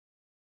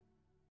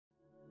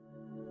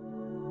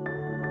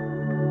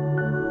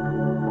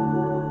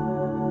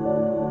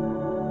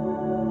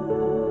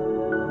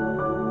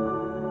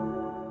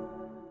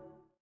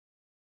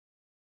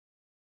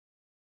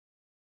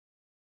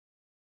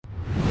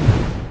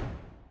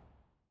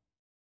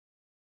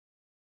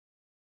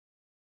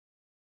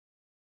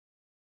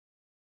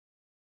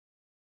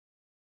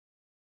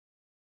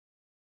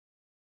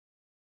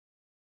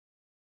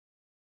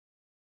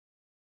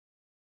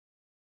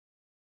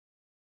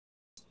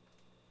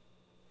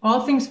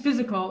All things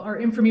physical are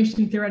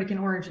information theoretic in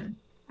origin,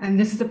 and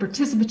this is a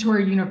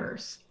participatory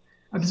universe.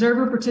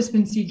 Observer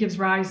participancy gives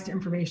rise to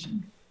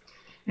information.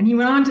 And he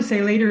went on to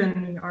say later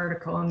in the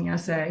article, in the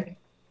essay,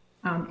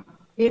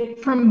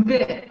 it from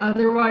bit,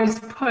 otherwise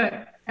put,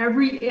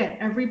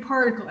 every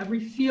particle, every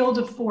field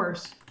of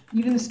force,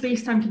 even the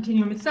space-time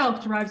continuum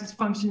itself derives its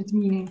function, its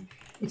meaning,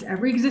 its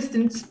every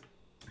existence,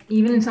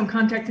 even in some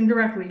context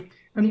indirectly,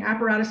 from the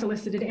apparatus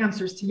elicited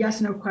answers to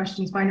yes, no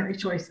questions, binary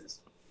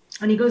choices.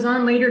 And he goes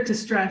on later to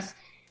stress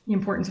the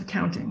importance of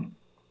counting.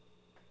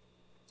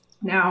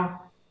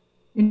 Now,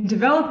 in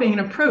developing an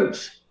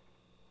approach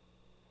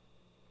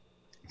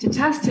to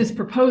test his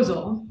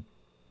proposal,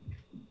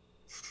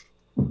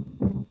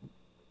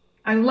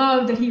 I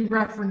love that he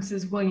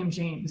references William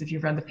James. If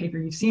you've read the paper,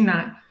 you've seen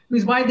that,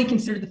 who's widely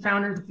considered the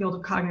founder of the field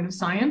of cognitive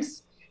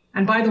science.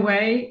 And by the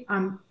way,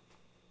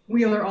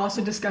 Wheeler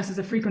also discusses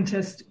a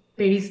frequentist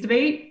Bayes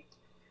debate.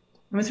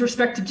 And with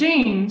respect to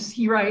James,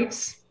 he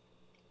writes,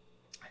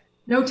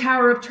 "No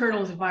tower of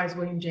turtles," advised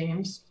William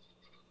James.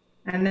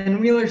 And then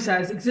Wheeler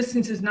says,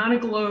 "Existence is not a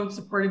globe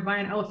supported by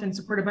an elephant,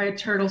 supported by a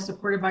turtle,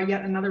 supported by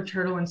yet another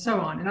turtle, and so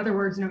on. In other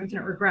words, no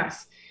infinite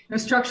regress. No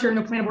structure,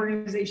 no plan of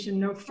organization,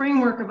 no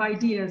framework of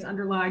ideas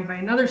underlied by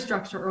another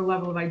structure or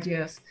level of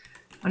ideas,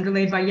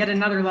 underlaid by yet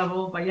another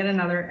level, by yet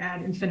another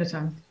ad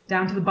infinitum,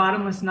 down to the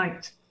bottomless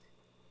night.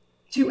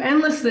 To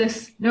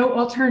endlessness, no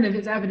alternative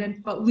is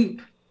evident but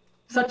loop.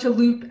 Such a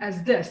loop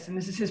as this," and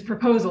this is his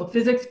proposal: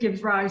 "physics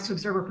gives rise to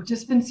observer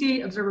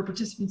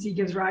participancy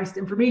gives rise to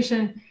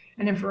information,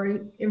 and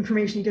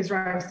information gives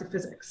rise to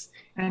physics."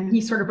 And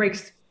he sort of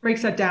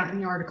breaks that down in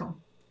the article.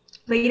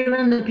 Later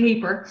in the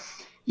paper,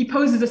 he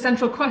poses a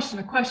central question,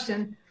 a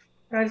question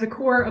that is the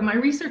core of my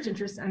research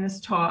interest in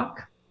this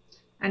talk.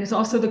 And it's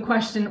also the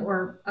question,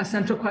 or a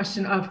central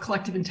question, of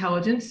collective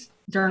intelligence.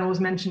 Journal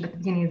was mentioned at the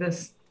beginning of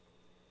this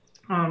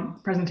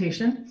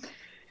presentation.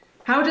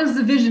 How does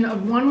the vision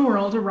of one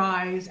world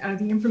arise out of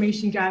the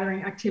information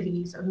gathering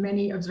activities of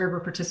many observer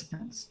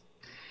participants?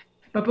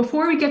 But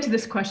before we get to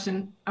this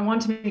question, I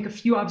want to make a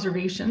few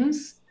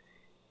observations.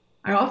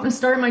 I often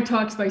start my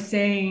talks by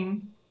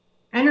saying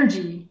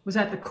energy was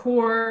at the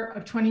core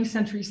of 20th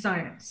century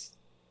science.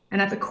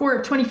 And at the core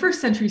of 21st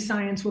century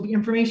science will be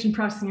information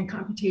processing and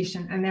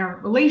computation and their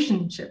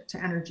relationship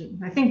to energy.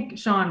 I think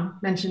Sean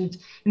mentioned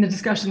in the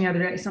discussion the other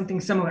day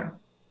something similar.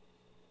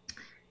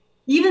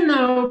 Even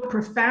though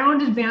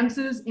profound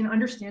advances in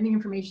understanding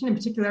information, in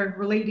particular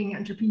relating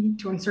entropy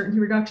to uncertainty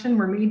reduction,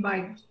 were made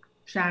by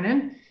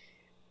Shannon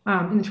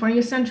in the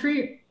 20th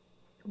century,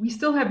 we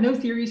still have no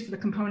theories for the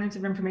components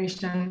of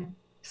information,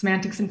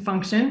 semantics, and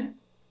function,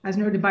 as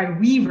noted by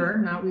Weaver,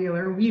 not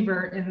Wheeler,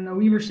 Weaver in the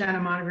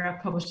Weaver-Shannon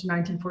monograph published in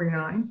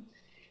 1949.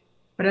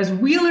 But as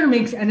Wheeler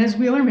makes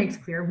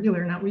clear,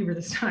 Wheeler, not Weaver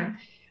this time,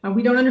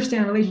 we don't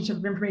understand the relationship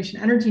of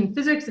information, energy, and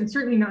physics, and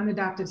certainly not in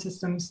adaptive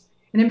systems,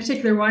 and in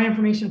particular, why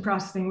information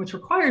processing, which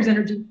requires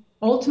energy,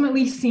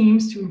 ultimately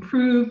seems to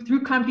improve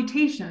through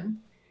computation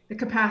the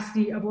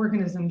capacity of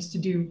organisms to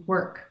do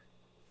work.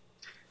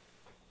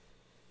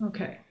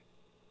 Okay,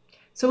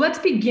 so let's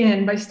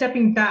begin by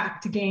stepping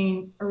back to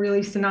gain a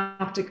really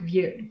synoptic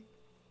view.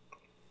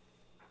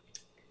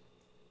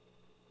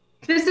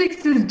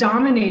 Physics is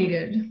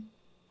dominated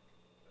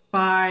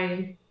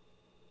by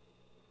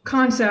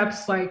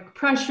concepts like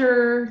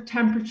pressure,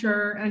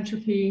 temperature,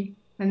 entropy,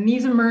 and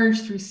these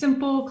emerge through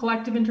simple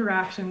collective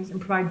interactions and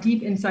provide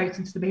deep insights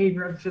into the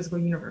behavior of the physical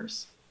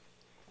universe.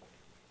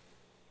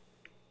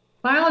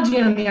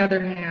 Biology, on the other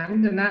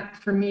hand, and that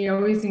for me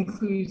always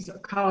includes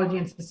ecology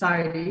and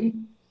society,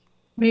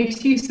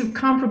 makes use of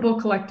comparable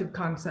collective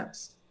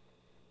concepts,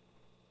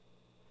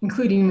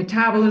 including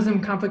metabolism,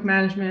 conflict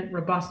management,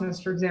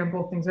 robustness, for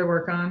example, things I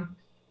work on.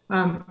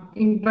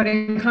 But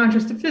in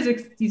contrast to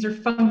physics, these are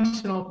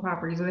functional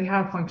properties, or they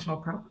have functional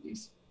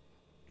properties.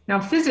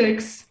 Now,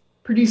 physics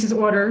produces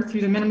order through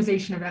the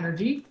minimization of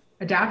energy.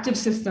 Adaptive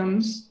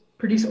systems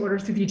produce order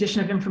through the addition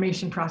of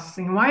information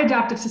processing. And why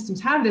adaptive systems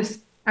have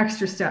this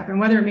extra step, and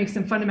whether it makes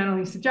them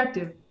fundamentally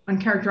subjective,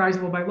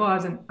 uncharacterizable by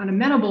laws, and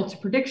unamenable to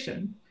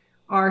prediction,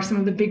 are some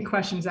of the big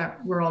questions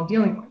that we're all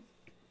dealing with.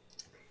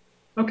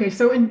 Okay,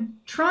 so in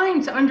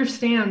trying to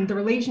understand the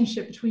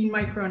relationship between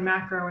micro and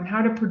macro and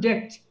how to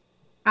predict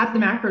at the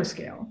macro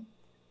scale,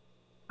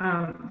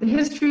 the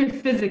history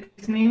of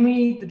physics,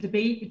 namely the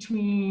debate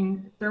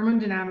between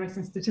thermodynamics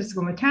and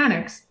statistical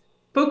mechanics,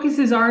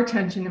 focuses our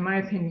attention, in my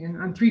opinion,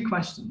 on three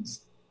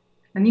questions.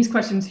 And these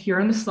questions here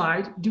on the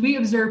slide: do we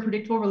observe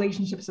predictable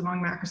relationships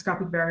among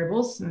macroscopic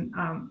variables? And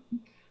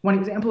one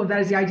example of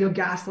that is the ideal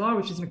gas law,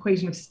 which is an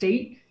equation of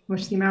state in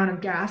which the amount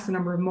of gas, the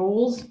number of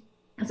moles,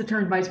 is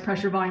determined by its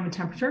pressure, volume, and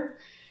temperature.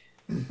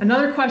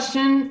 Another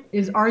question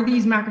is, are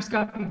these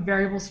macroscopic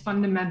variables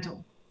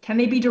fundamental? Can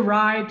they be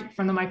derived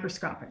from the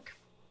microscopic?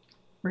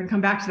 We're going to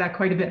come back to that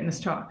quite a bit in this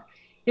talk.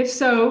 If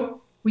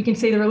so, we can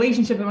say the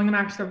relationship among the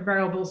macroscopic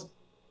variables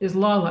is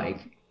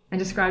law-like and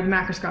describe the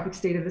macroscopic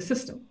state of the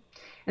system.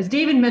 As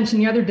David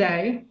mentioned the other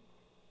day,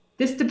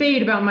 this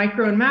debate about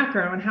micro and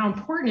macro and how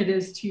important it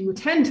is to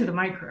attend to the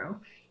micro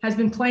has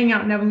been playing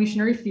out in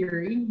evolutionary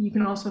theory. You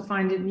can also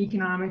find it in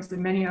economics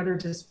and many other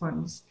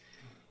disciplines.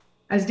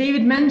 As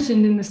David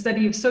mentioned, in the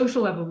study of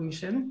social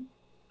evolution,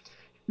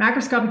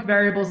 macroscopic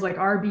variables like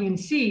R, B, and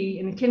C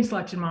in the kin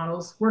selection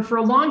models were for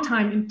a long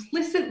time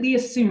implicitly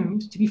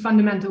assumed to be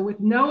fundamental with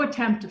no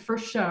attempt to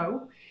first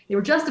show they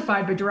were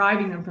justified by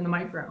deriving them from the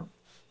micro,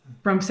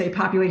 from, say,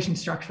 population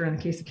structure in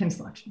the case of kin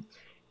selection.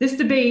 This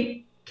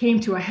debate came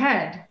to a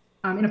head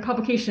in a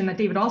publication that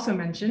David also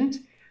mentioned,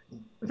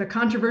 with a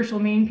controversial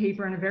main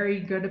paper and a very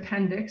good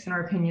appendix, in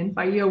our opinion,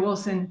 by E.O.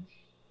 Wilson,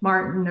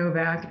 Martin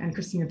Novak, and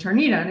Christina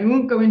Tarnita. And I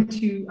won't go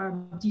into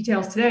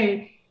details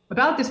today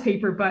about this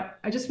paper, but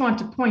I just want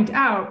to point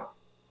out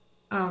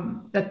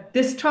that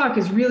this talk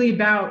is really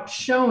about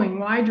showing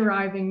why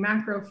deriving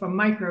macro from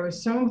micro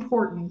is so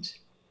important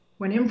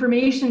when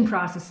information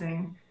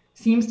processing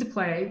seems to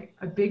play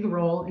a big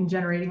role in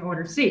generating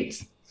ordered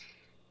states.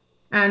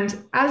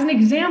 And as an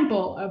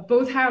example of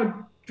both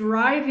how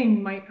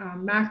deriving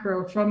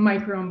macro from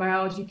micro in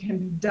biology can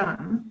be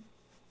done,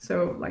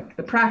 so like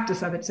the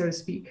practice of it, so to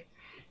speak,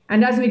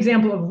 and as an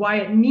example of why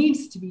it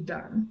needs to be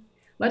done,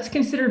 let's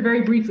consider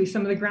very briefly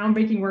some of the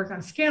groundbreaking work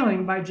on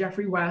scaling by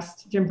Jeffrey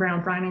West, Jim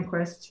Brown, Brian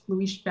Enquist,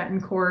 Luis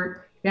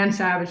Betancourt, Dan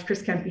Savage,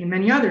 Chris Kempe, and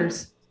many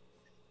others.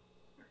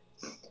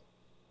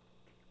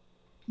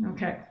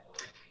 Okay.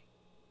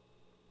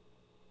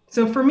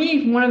 So for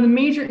me, one of the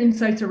major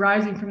insights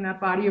arising from that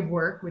body of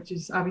work, which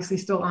is obviously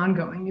still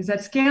ongoing, is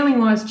that scaling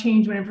laws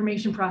change when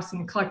information processing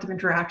and collective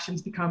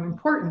interactions become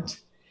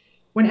important.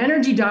 When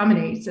energy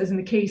dominates, as in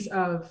the case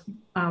of,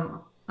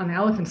 on the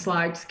elephant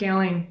slide,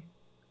 scaling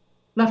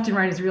left and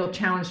right is a real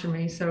challenge for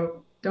me,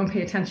 so don't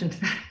pay attention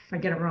to that if I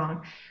get it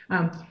wrong.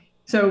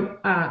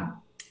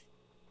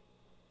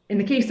 In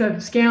the case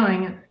of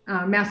scaling,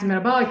 mass and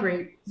metabolic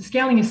rate, the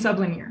scaling is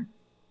sublinear.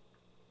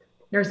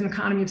 There's an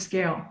economy of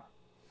scale.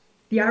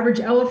 The average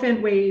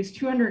elephant weighs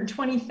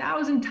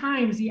 220,000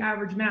 times the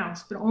average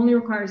mouse, but only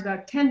requires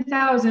about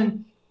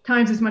 10,000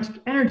 times as much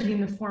energy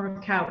in the form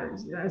of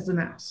calories as the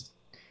mouse.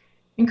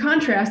 In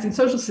contrast, in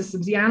social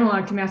systems, the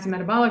analog to mass and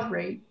metabolic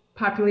rate,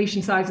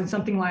 population size, and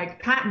something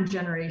like patent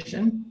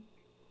generation,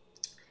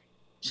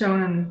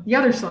 shown on the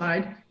other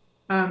slide,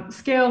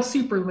 scale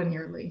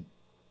superlinearly.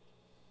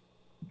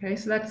 Okay,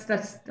 so that's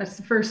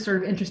the first sort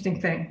of interesting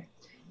thing.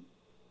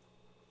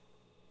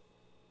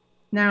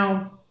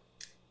 Now,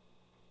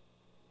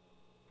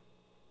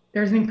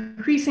 there's an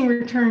increasing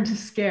return to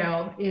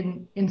scale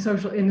in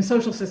the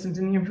social systems,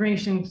 in the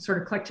information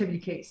sort of collectivity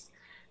case.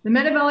 The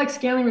metabolic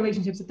scaling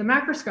relationships at the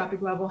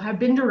macroscopic level have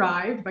been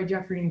derived by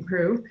Jeffrey and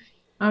crew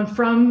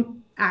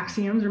from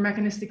axioms or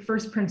mechanistic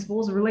first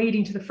principles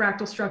relating to the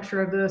fractal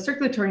structure of the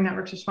circulatory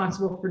networks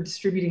responsible for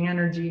distributing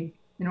energy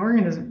in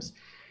organisms.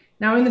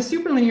 Now, in the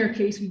superlinear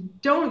case, we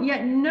don't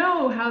yet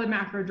know how the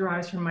macro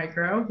derives from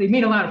micro. They've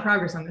made a lot of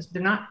progress on this, but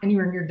they're not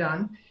anywhere near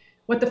done.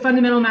 What the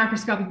fundamental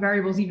macroscopic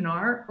variables even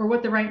are, or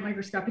what the right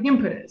microscopic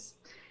input is.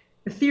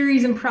 The theory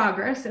is in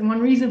progress, and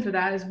one reason for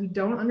that is we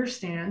don't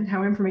understand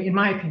how in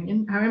my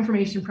opinion, how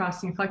information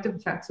processing and collective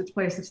effects, which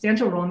play a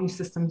substantial role in these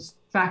systems,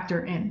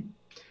 factor in.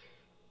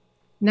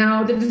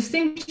 Now, the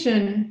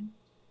distinction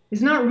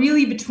is not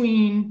really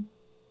between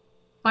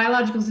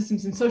biological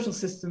systems and social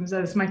systems,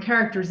 as my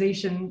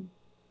characterization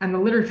and the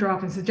literature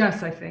often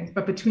suggests, I think,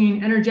 but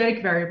between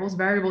energetic variables,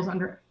 variables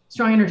under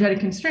strong energetic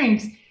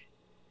constraints,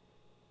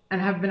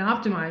 and have been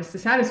optimized to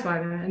satisfy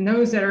them, and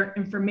those that are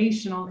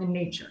informational in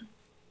nature.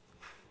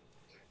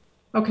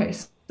 Okay,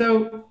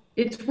 so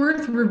it's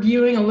worth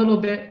reviewing a little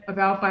bit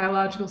about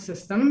biological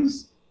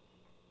systems.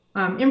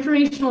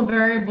 Informational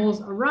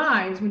variables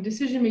arise when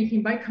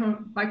decision-making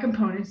by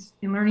components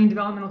in learning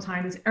developmental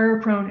time is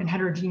error-prone and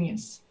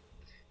heterogeneous.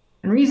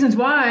 And reasons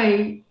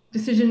why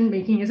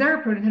decision-making is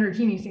error-prone and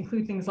heterogeneous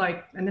include things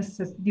like, and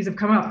these have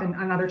come up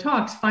in other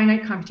talks,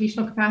 finite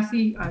computational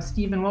capacity.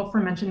 Steve and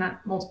Wolfram mentioned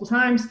that multiple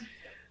times.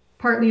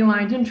 Partly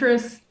aligned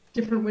interests,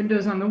 different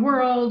windows on the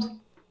world,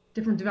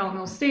 different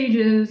developmental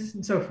stages,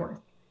 and so forth.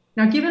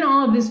 Now, given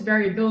all of this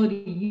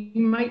variability,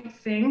 you might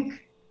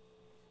think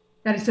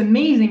that it's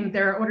amazing that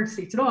there are ordered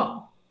states at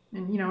all.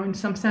 And, in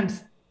some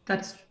sense,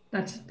 that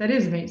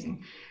is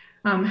amazing.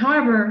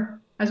 However,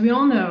 as we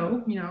all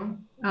know,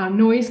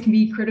 noise can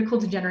be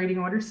critical to generating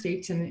ordered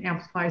states and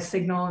amplifies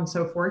signal and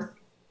so forth,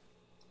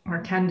 or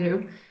can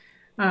do.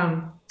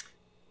 And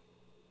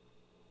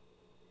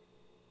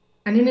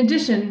in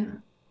addition,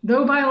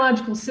 though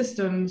biological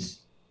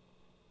systems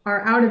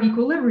are out of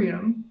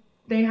equilibrium,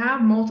 they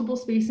have multiple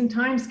space and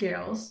time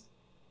scales.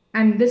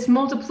 And this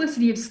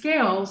multiplicity of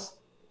scales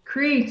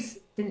creates,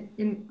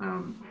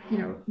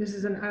 this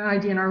is an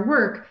idea in our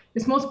work,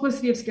 this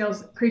multiplicity of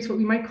scales creates what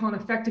we might call an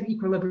effective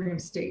equilibrium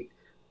state.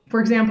 For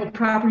example,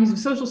 properties of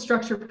social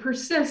structure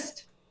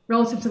persist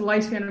relative to the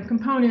lifespan of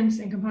components,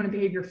 and component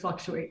behavior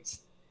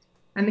fluctuates.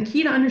 And the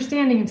key to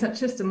understanding in such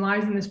system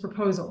lies in this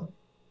proposal.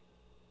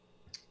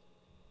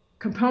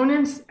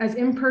 Components, as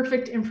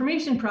imperfect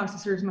information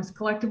processors, must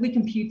collectively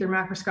compute their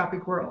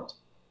macroscopic world,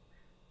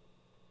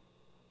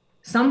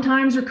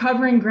 sometimes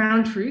recovering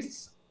ground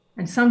truths,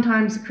 and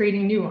sometimes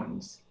creating new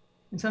ones,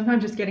 and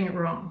sometimes just getting it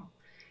wrong.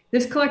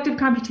 This collective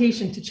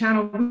computation, to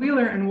channel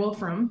Wheeler and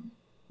Wolfram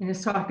in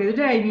his talk the other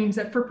day, means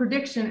that for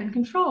prediction and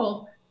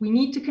control, we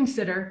need to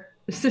consider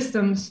the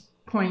system's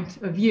point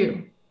of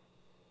view.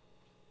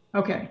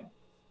 Okay,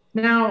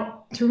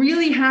 now to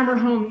really hammer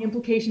home the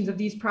implications of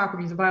these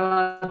properties of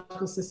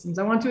biological systems,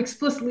 I want to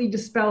explicitly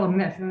dispel a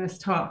myth in this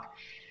talk.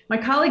 My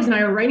colleagues and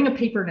I are writing a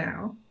paper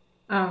now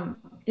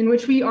in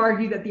which we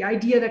argue that the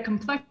idea that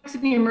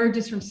complexity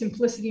emerges from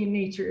simplicity in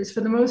nature is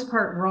for the most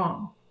part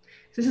wrong.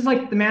 So this is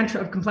like the mantra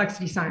of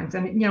complexity science.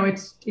 And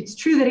it's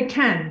true that it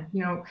can,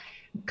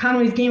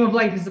 Conway's Game of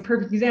Life is the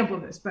perfect example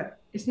of this, but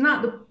it's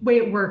not the way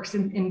it works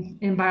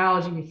in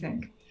biology, we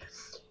think.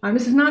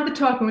 This is not the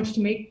talk in which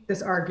to make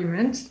this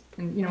argument,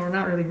 and we're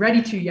not really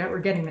ready to yet, we're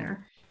getting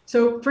there.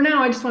 So for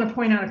now, I just want to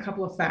point out a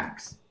couple of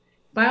facts.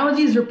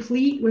 Biology is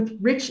replete with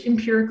rich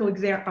empirical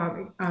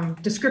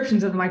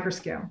descriptions of the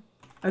microscale,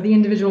 of the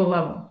individual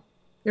level.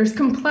 There's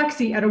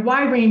complexity at a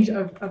wide range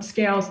of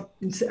scales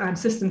and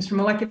systems, from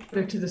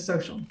molecular to the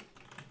social.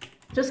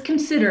 Just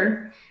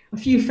consider a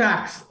few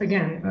facts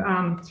again.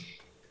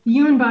 The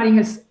human body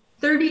has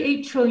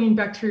 38 trillion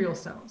bacterial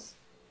cells,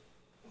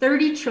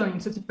 30 trillion,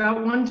 so it's about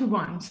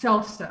 1-to-1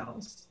 self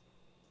cells,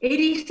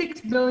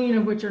 86 billion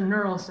of which are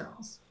neural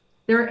cells.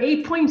 There are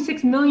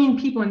 8.6 million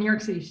people in New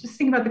York City. Just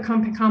think about the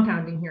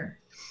compounding here.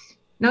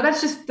 Now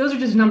those are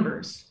just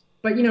numbers.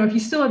 But if you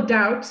still have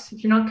doubts,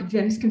 if you're not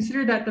convinced,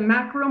 consider that the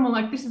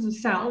macromolecular, this is a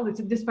cell.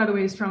 This, by the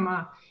way, is from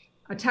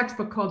a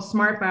textbook called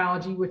Smart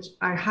Biology, which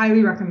I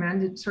highly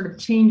recommend. It sort of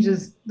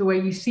changes the way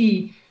you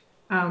see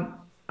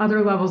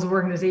other levels of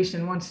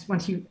organization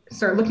once you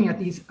start looking at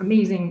these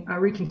amazing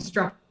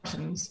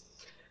reconstructions.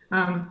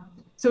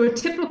 So a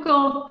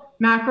typical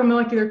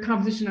macromolecular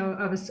composition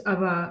of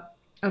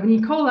an E.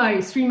 coli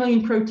is 3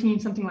 million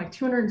proteins, something like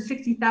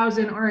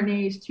 260,000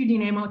 RNAs, 2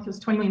 DNA molecules,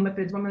 20 million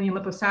lipids, 1 million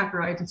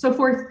liposaccharides, and so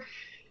forth.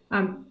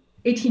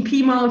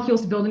 ATP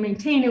molecules to build and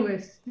maintain it,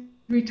 with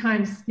 3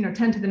 times 10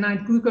 to the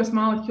 9th glucose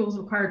molecules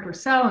required per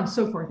cell, and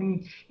so forth. I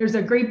mean, there's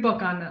a great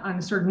book on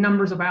the sort of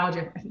numbers of biology.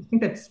 I think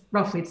that's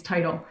roughly its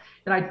title.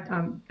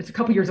 It's a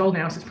couple years old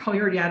now, so it's probably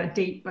already out of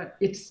date, but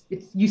it's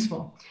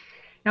useful.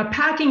 Now,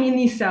 packing in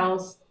these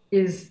cells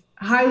is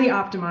highly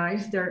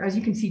optimized. They're, as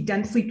you can see,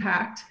 densely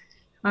packed.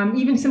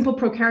 Even simple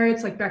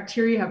prokaryotes like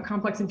bacteria have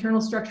complex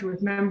internal structure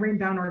with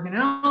membrane-bound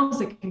organelles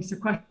that can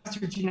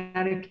sequester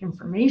genetic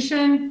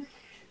information,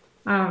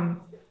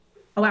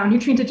 allow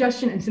nutrient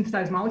digestion and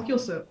synthesize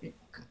molecules, so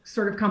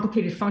sort of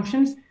complicated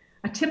functions.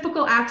 A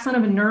typical axon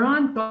of a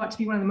neuron, thought to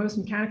be one of the most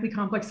mechanically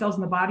complex cells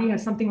in the body,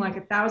 has something like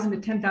 1,000 to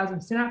 10,000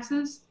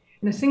 synapses,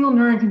 and a single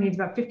neuron contains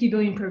about 50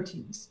 billion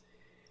proteins.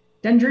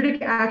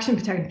 Dendritic action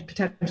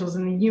potentials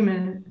in the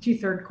human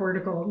 2/3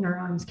 cortical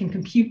neurons can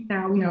compute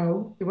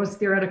now, it was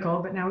theoretical,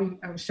 but now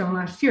it was shown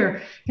last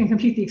year, can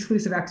compute the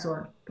exclusive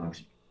XOR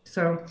function.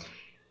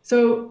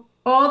 So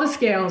all the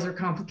scales are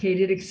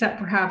complicated, except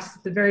perhaps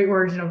the very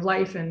origin of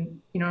life.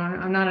 And,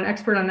 I'm not an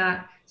expert on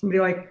that. Somebody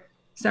like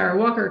Sarah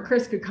Walker or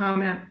Chris could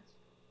comment,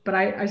 but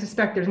I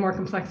suspect there's more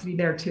complexity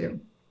there too.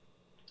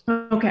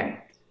 Okay,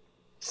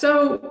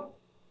 so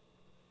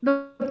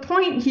the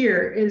point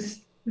here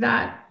is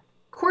that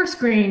coarse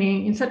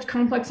graining in such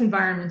complex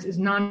environments is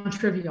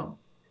non-trivial,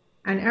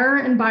 and error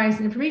and bias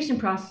in information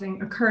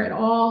processing occur at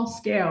all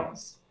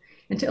scales.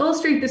 And to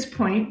illustrate this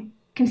point,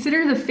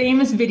 consider the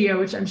famous video,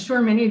 which I'm sure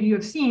many of you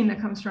have seen,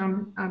 that comes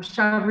from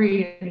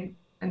Chavry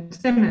and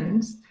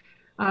Simmons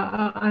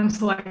on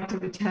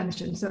selective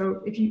attention.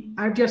 So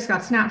I've just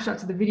got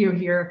snapshots of the video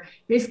here.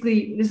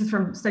 Basically, this is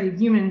from study of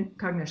human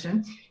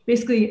cognition.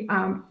 Basically,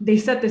 they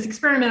set this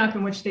experiment up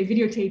in which they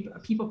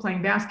videotape people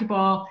playing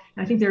basketball.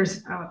 And I think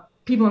there's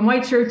people in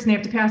white shirts and they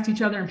have to pass to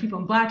each other, and people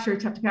in black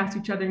shirts have to pass to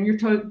each other. And you're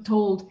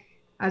told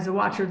as a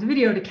watcher of the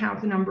video to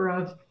count the number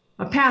of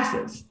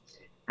passes.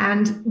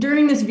 And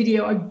during this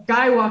video, a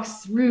guy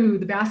walks through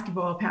the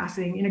basketball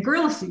passing in a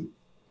gorilla suit.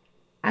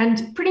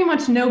 And pretty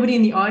much nobody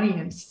in the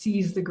audience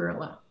sees the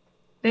gorilla.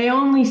 They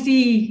only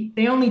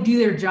do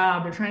their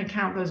job. They're trying to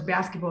count those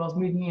basketballs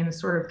moving in a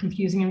sort of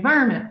confusing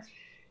environment.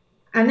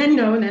 And then,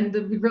 and then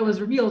the gorilla is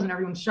revealed and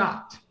everyone's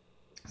shocked.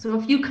 So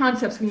a few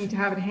concepts we need to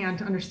have at hand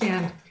to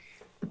understand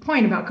the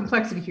point about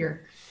complexity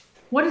here.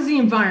 What is the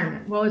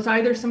environment? Well, it's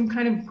either some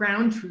kind of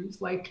ground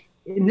truth, like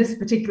in this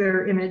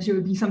particular image, it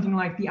would be something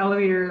like the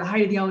elevator, the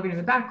height of the elevator in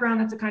the background.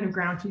 That's a kind of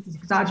ground truth. It's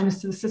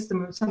exogenous to the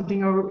system, of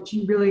something over which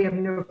you really have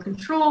no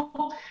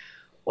control.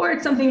 Or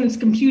it's something that's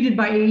computed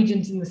by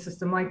agents in the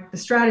system, like the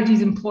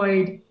strategies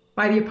employed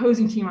by the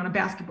opposing team on a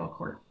basketball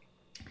court.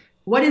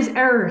 What is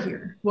error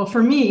here? Well,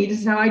 for me, this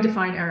is how I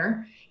define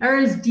error. Error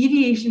is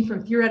deviation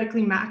from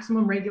theoretically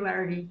maximum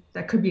regularity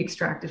that could be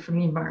extracted from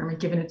the environment,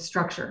 given its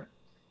structure.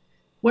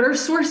 What are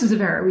sources of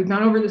error? We've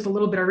gone over this a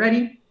little bit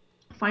already.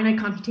 Finite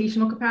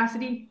computational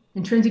capacity,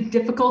 intrinsic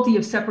difficulty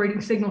of separating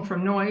signal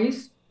from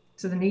noise,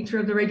 so the nature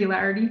of the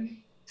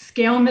regularity,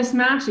 scale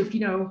mismatch.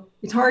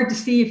 It's hard to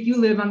see if you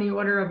live on the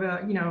order of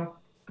a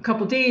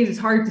couple days. It's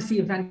hard to see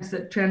events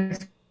that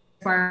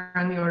transpire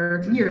on the order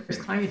of years.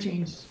 Climate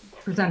change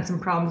presents some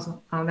problems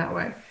that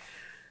way.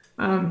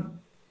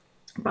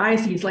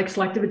 biases like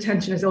selective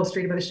attention as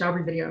illustrated by the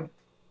Shelby video.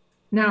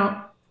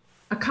 Now,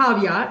 a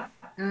caveat,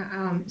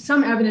 there is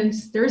some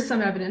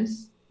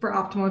evidence for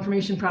optimal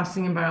information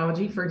processing in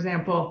biology. For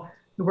example,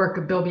 the work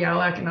of Bill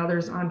Bialek and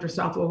others on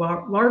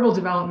Drosophila larval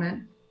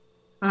development,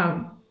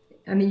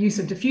 and the use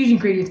of diffusion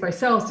gradients by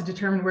cells to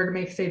determine where to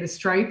make, say, the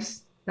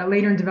stripes that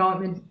later in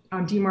development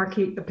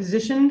demarcate the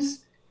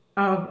positions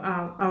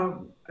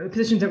of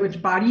positions at which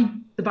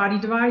the body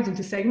divides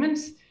into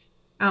segments.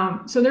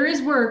 So there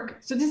is work.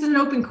 So this is an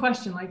open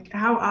question, like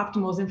how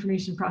optimal is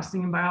information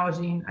processing in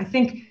biology? And I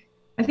think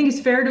it's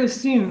fair to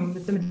assume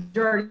that the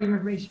majority of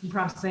information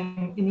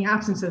processing, in the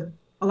absence of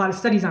a lot of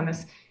studies on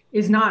this,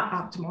 is not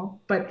optimal,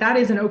 but that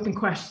is an open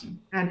question.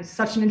 And it's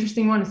such an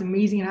interesting one. It's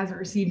amazing it hasn't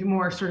received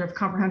more sort of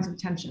comprehensive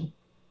attention.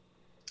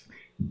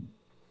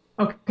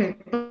 Okay,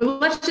 but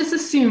let's just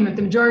assume that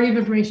the majority of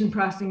information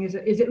processing is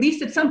at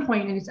least at some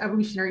point in its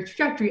evolutionary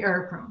trajectory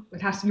error prone.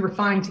 It has to be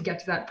refined to get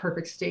to that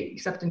perfect state,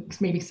 except in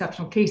maybe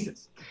exceptional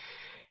cases.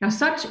 Now,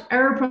 such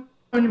error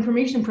prone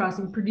information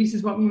processing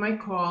produces what we might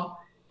call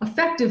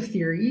effective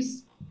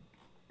theories.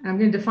 I'm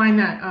going to define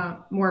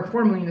that more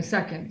formally in a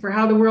second for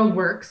how the world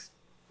works.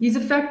 These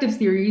effective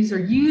theories are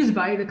used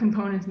by the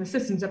components and the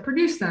systems that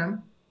produce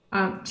them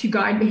to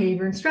guide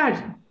behavior and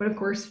strategy. But of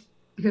course,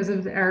 because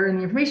of the error in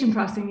the information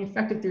processing, the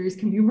effective theories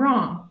can be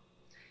wrong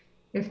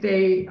if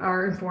they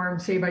are informed,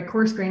 say, by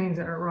coarse grainings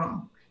that are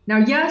wrong. Now,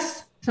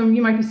 yes, some of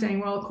you might be saying,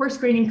 well, coarse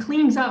graining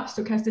cleans up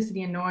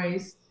stochasticity and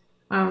noise,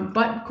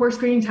 but coarse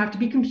grainings have to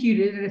be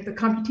computed. And if the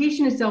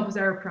computation itself is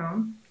error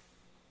prone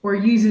or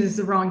uses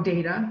the wrong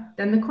data,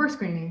 then the coarse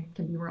graining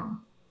can be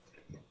wrong.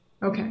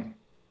 Okay.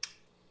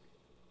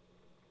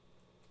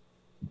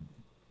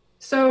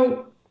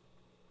 So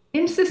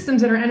in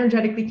systems that are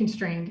energetically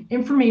constrained,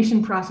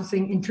 information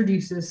processing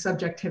introduces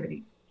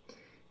subjectivity.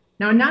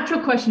 Now, a natural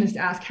question is to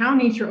ask how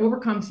nature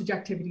overcomes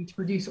subjectivity to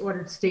produce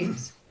ordered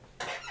states.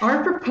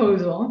 Our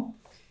proposal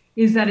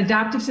is that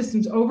adaptive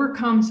systems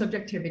overcome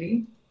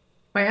subjectivity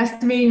by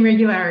estimating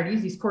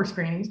regularities, these coarse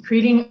grainings,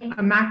 creating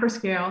a macro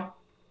scale,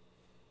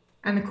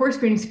 and the coarse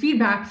grainings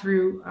feedback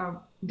through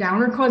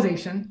downward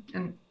causation,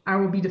 and I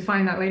will be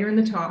defining that later in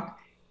the talk,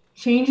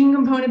 changing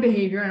component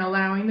behavior and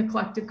allowing the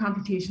collective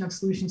computation of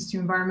solutions to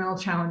environmental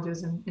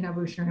challenges in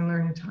evolutionary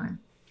learning time.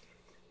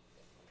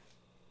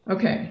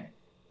 Okay,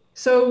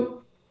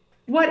 so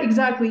what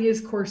exactly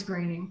is coarse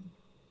graining?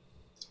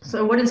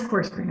 So what is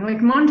coarse graining? Like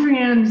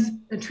Mondrian's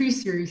tree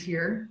series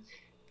here,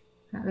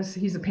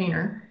 he's a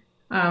painter,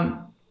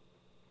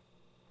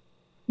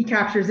 he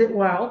captures it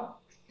well.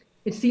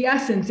 It's the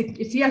essence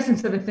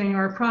of a thing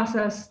or a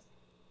process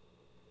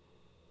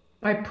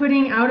by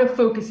putting out of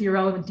focus the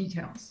irrelevant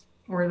details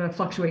or the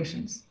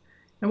fluctuations.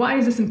 Now, why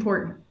is this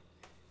important?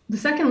 The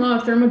second law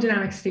of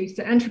thermodynamics states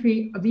that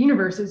entropy of the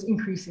universe is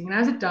increasing, and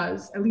as it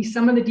does, at least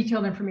some of the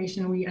detailed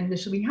information we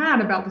initially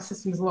had about the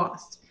system is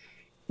lost.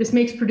 This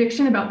makes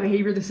prediction about the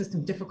behavior of the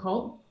system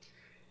difficult,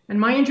 and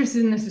my interest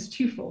in this is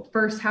twofold.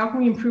 First, how can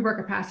we improve our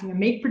capacity to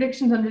make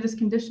predictions under this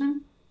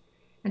condition?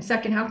 And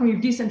second, how can we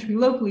reduce entropy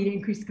locally to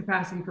increase the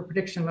capacity for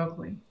prediction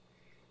locally?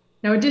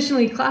 Now,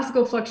 additionally,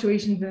 classical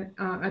fluctuations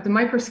at the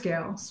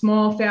microscale,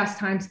 small, fast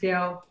time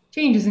scale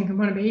changes in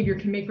component behavior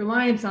can make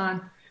reliance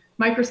on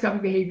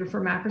microscopic behavior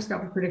for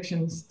macroscopic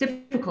predictions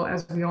difficult,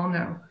 as we all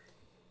know.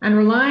 And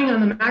relying on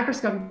the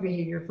macroscopic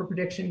behavior for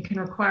prediction can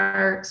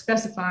require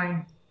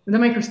specifying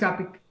many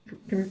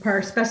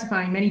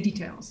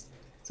details,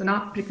 so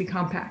not particularly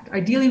compact.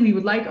 Ideally, we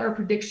would like our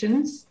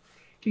predictions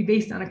to be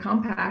based on a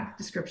compact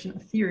description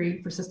of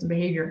theory for system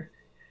behavior.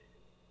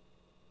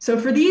 So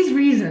for these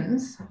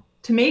reasons,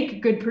 to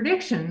make good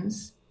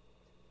predictions,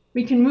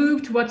 we can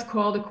move to what's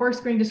called a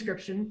coarse-grained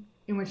description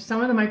in which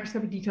some of the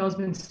microscopic detail has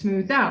been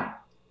smoothed out.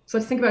 So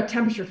let's think about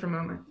temperature for a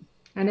moment.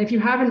 And if you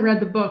haven't read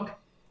the book,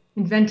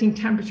 Inventing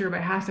Temperature by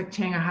Hasek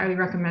Chang, I highly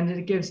recommend it.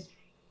 It gives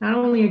not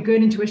only a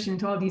good intuition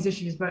into all of these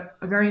issues, but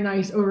a very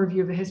nice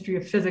overview of the history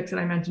of physics that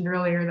I mentioned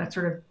earlier, that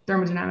sort of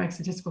thermodynamic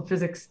statistical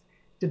physics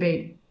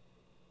debate.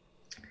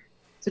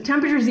 So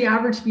temperature is the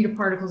average speed of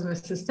particles in a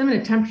system,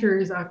 and a temperature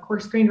is a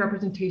coarse-grained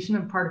representation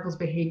of particles'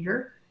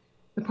 behavior.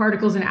 The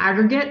particles in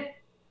aggregate,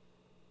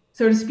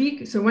 so to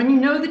speak. So when you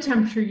know the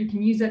temperature, you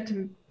can use that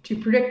to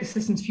predict the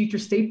system's future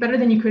state better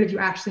than you could if you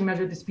actually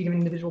measured the speed of an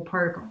individual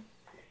particle.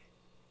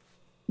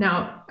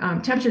 Now,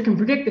 temperature can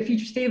predict the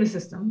future state of the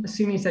system,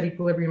 assuming it's at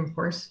equilibrium, of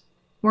course,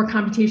 more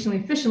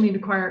computationally efficiently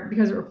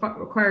because it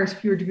requires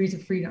fewer degrees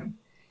of freedom.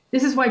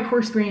 This is why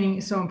coarse graining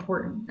is so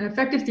important. An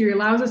effective theory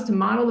allows us to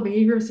model the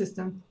behavior of a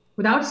system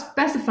without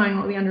specifying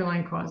what the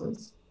underlying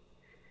causes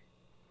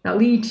that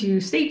lead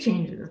to state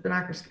changes at the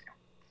macro scale.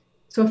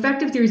 So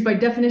effective theories, by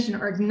definition,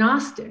 are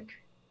agnostic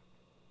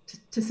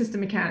to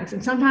system mechanics,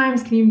 and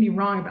sometimes can even be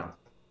wrong about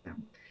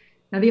them.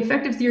 Now, the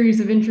effective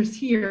theories of interest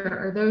here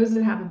are those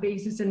that have a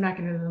basis in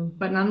mechanism,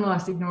 but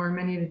nonetheless ignore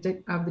many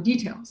of the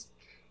details.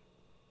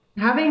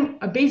 Having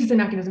a basis in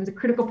mechanism is a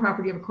critical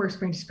property of a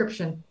coarse-grained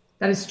description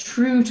that is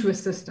true to a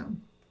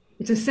system.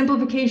 It's a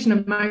simplification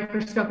of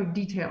microscopic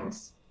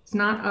details. It's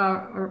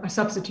not a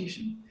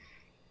substitution.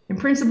 In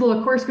principle,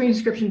 a coarse-graining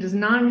description does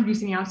not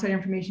introduce any outside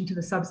information to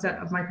the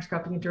subset of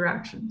microscopic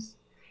interactions.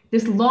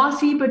 This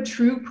lossy but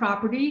true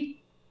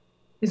property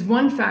is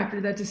one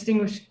factor that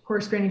distinguishes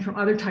coarse-graining from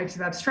other types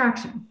of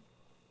abstraction.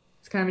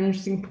 It's kind of an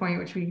interesting point,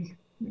 which we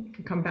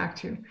can come back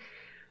to.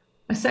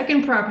 A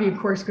second property of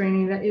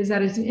coarse-graining is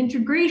that it's an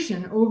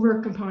integration over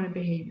component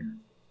behavior.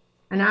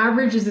 An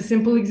average is a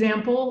simple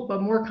example,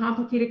 but more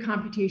complicated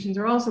computations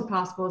are also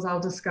possible, as I'll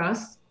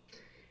discuss.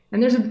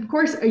 And there's, of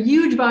course, a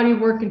huge body of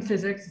work in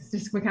physics,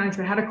 statistical mechanics,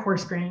 about how to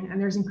coarse grain. And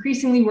there's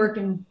increasingly work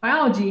in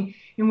biology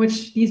in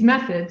which these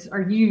methods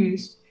are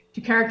used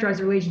to characterize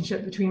the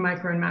relationship between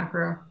micro and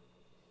macro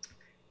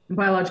and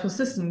biological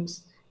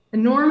systems.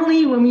 And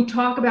normally, when we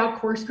talk about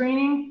coarse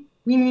graining,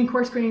 we mean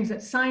coarse grainings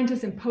that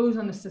scientists impose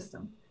on the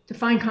system to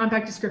find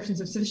compact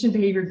descriptions of sufficient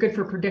behavior good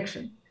for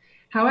prediction.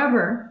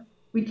 However,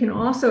 we can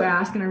also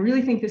ask, and I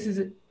really think this is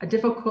a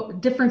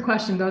different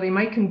question, though they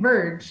might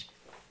converge,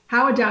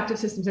 how adaptive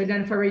systems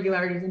identify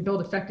regularities and build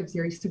effective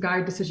theories to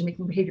guide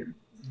decision-making behavior.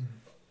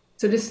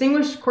 So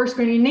distinguish coarse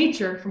graining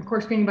nature from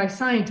coarse graining by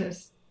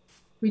scientists,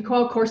 we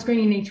call coarse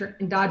graining nature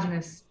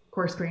endogenous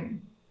coarse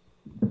graining.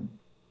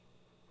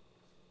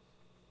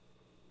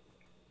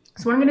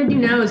 So what I'm going to do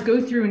now is go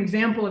through an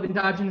example of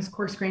endogenous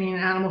coarse graining in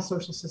an animal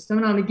social system,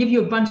 and I'm going to give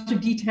you a bunch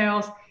of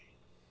details.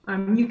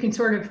 You can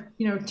sort of,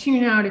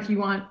 tune out if you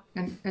want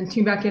and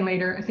tune back in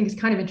later. I think it's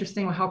kind of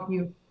interesting. Will help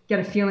you get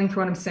a feeling for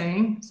what I'm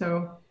saying.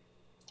 So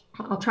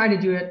I'll try to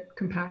do it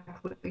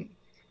compactly.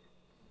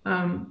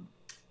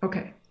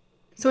 Okay.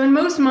 So in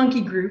most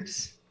monkey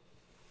groups,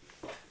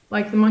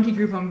 like the monkey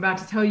group I'm about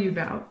to tell you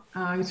about,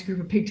 it's a group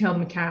of pig-tailed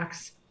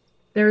macaques,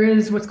 there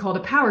is what's called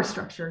a power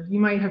structure. You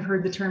might have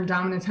heard the term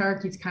dominance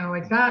hierarchy. It's kind of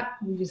like that.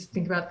 We just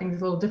think about things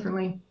a little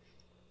differently.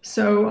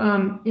 So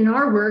in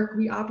our work,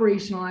 we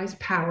operationalize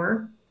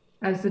power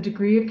as the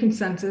degree of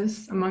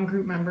consensus among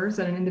group members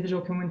that an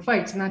individual can win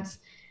fights. And that's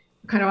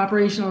kind of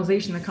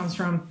operationalization that comes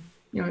from,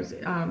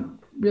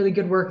 really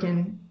good work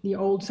in the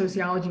old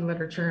sociology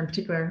literature, in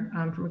particular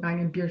from a guy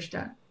named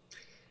Bierstadt.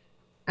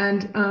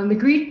 And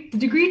the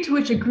degree to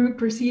which a group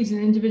perceives an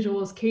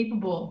individual as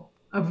capable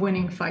of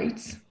winning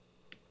fights,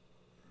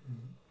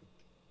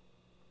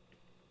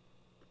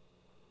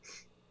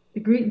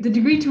 the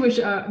degree to which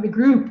the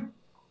group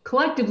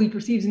collectively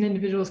perceives an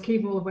individual as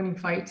capable of winning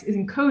fights is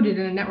encoded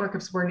in a network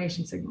of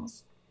subordination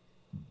signals.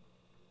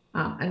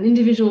 An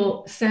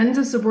individual sends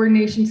a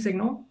subordination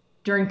signal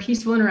during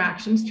peaceful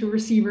interactions to a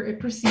receiver it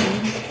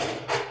perceives.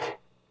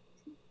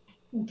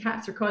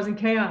 Cats are causing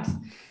chaos.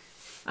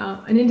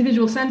 An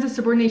individual sends a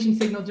subordination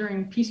signal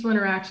during peaceful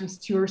interactions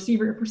to a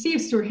receiver it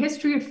perceives through a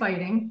history of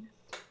fighting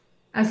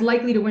as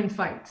likely to win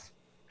fights.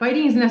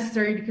 Fighting is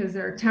necessary because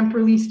there are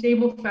temporally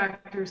stable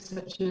factors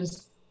such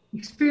as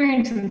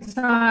experience and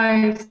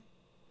size,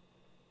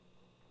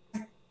 a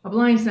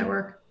alliance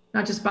network,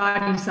 not just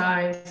body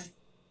size,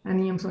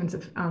 and the influence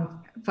of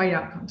fight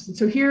outcomes. And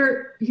so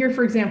here,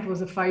 for example,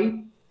 is a fight,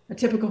 a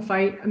typical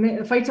fight.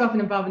 A fight's often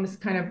involved in this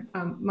kind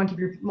of monkey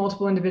group,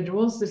 multiple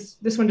individuals.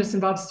 This one just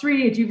involves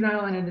three, a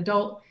juvenile and an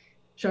adult,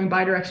 showing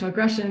bidirectional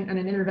aggression, and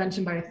an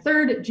intervention by a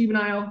third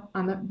juvenile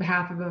on the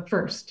behalf of a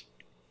first.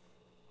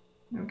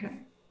 Okay.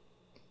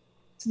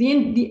 So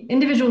the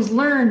individuals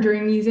learn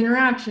during these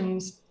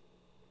interactions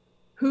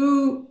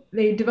who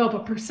they develop a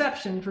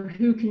perception for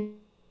who can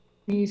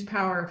use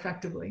power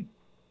effectively.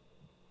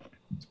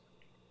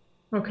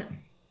 Okay.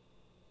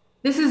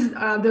 This is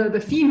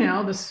the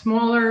female, the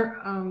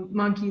smaller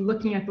monkey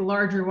looking at the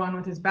larger one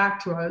with his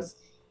back to us,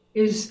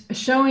 is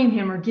showing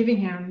him or giving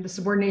him the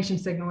subordination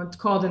signal. It's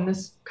called in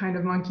this kind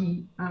of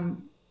monkey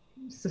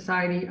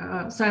society,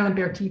 silent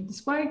bare teeth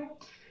display.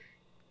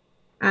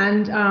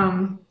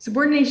 And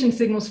subordination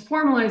signals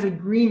formalize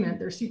agreement.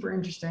 They're super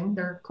interesting.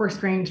 They're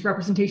coarse-grained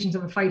representations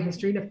of a fight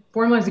history that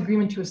formalize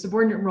agreement to a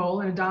subordinate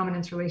role in a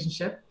dominance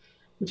relationship,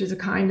 which is a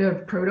kind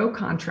of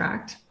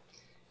proto-contract.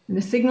 And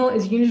the signal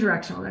is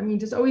unidirectional. That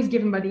means it's always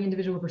given by the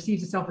individual who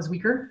perceives itself as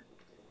weaker.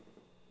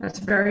 That's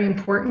very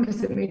important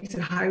because it makes it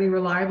a highly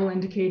reliable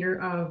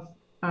indicator of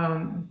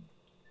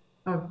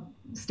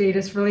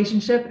status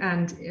relationship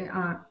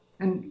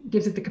and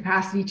gives it the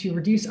capacity to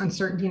reduce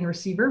uncertainty in the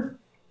receiver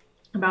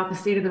about the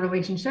state of the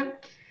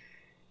relationship.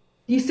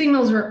 These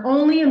signals are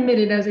only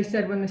emitted, as I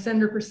said, when the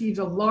sender perceives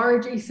a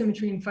large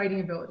asymmetry in fighting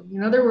ability.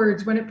 In other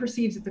words, when it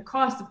perceives that the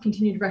cost of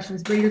continued aggression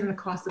is greater than the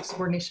cost of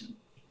subordination.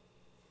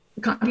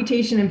 The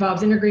computation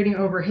involves integrating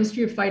over a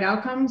history of fight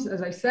outcomes,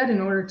 as I said,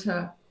 in order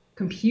to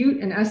compute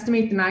and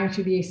estimate the magnitude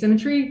of the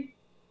asymmetry.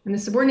 And the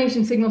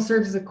subordination signal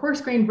serves as a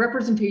coarse-grained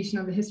representation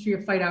of the history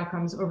of fight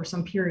outcomes over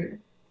some period.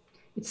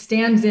 It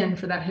stands in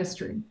for that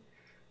history.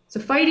 So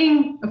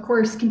fighting, of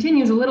course,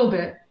 continues a little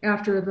bit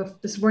after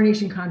the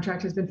subordination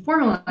contract has been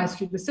formalized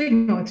through the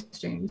signal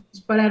exchange,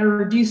 but at a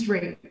reduced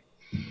rate.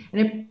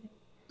 And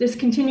this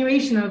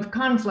continuation of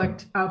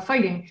conflict,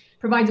 fighting,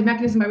 provides a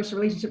mechanism by which the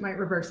relationship might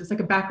reverse. It's like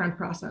a background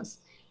process.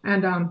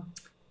 And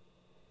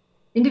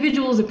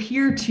individuals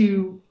appear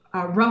to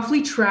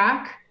roughly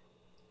track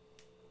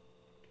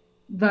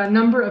the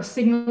number of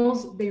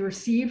signals they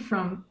receive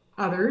from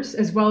others,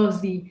 as well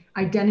as the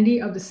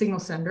identity of the signal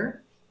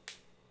sender.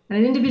 And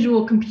an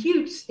individual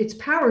computes its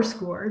power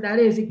score. That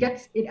is, it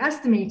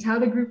estimates how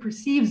the group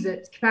perceives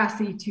its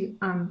capacity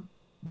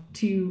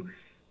to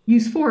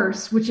use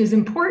force, which is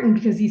important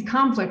because these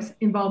conflicts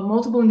involve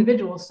multiple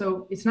individuals.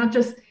 So it's not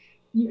just,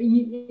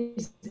 you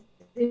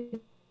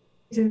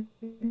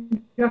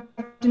have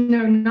to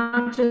know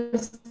not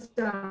just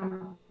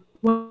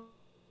what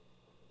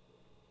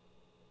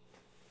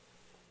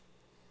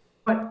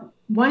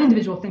one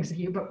individual thinks of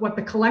you, but what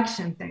the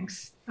collection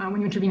thinks when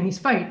you intervene in these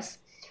fights.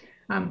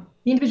 The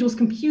individuals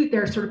compute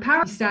their sort of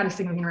power status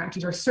signaling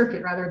interactions, or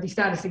circuit rather, the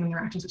status signaling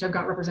interactions, which I've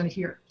got represented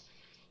here.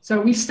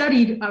 So we've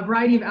studied a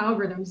variety of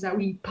algorithms that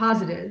we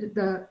posited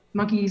the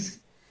monkeys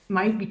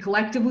might be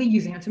collectively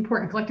using, that's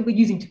important, collectively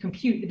using to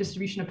compute the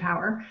distribution of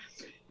power.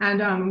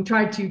 And we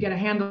tried to get a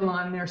handle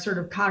on their sort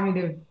of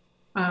cognitive,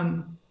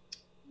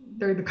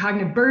 the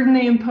cognitive burden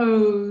they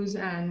impose,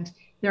 and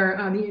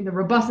the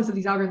robustness of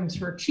these algorithms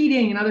for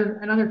cheating and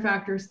other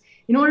factors,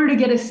 in order to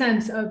get a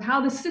sense of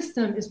how the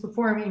system is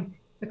performing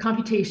the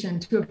computation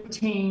to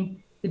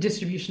obtain the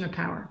distribution of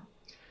power.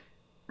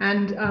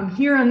 And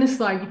here on this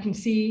slide, you can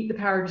see the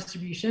power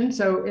distribution.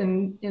 So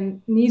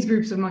in these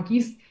groups of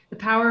monkeys, the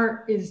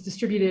power is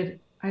distributed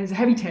as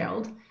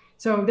heavy-tailed.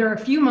 So there are a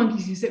few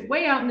monkeys who sit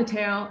way out in the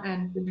tail,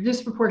 and they're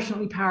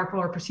disproportionately powerful,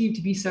 or perceived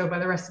to be so by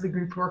the rest of the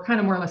group, who are kind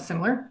of more or less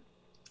similar.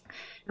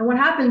 And what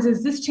happens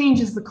is this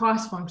changes the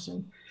cost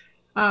function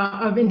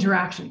of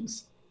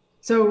interactions.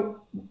 So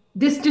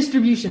this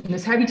distribution,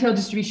 this heavy-tailed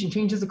distribution,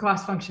 changes the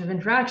cost function of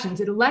interactions.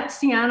 It lets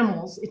the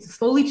animals, it's a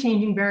slowly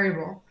changing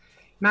variable,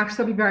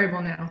 macroscopic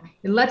variable now.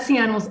 It lets the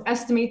animals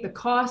estimate the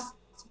cost,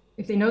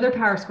 if they know their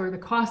power score, the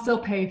cost they'll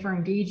pay for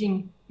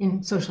engaging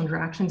in social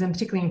interactions, and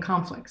particularly in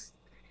conflicts.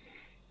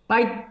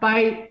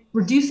 By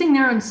reducing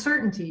their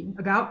uncertainty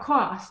about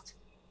cost,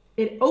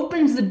 it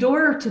opens the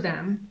door to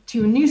them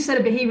to a new set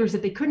of behaviors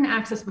that they couldn't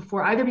access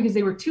before, either because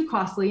they were too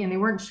costly and they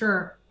weren't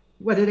sure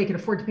whether they could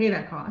afford to pay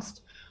that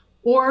cost,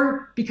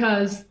 or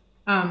because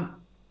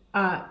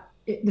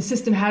the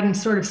system hadn't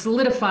sort of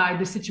solidified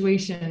the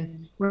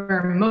situation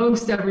where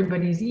most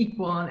everybody's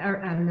equal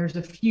and there's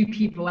a few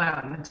people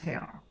out in the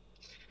tail.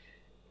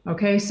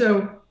 Okay,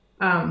 so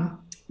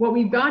what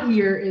we've got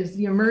here is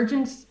the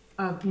emergence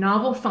of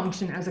novel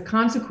function as a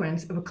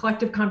consequence of a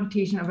collective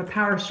computation of a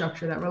power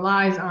structure that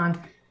relies on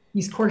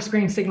these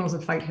coarse-grained signals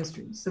of fight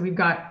histories. So we've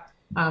got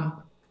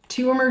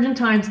two emergent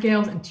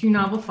timescales and two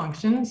novel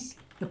functions,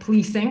 the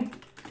policing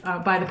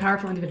by the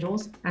powerful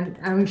individuals. And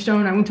we've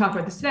shown, I won't talk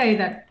about this today,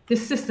 that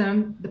this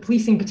system, the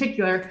policing in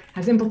particular,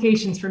 has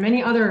implications for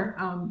many other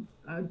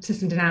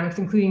system dynamics,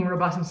 including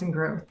robustness and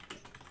growth.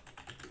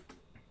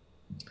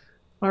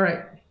 All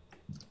right.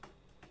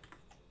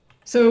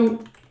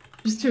 So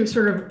just to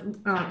sort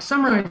of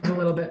summarize a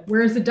little bit,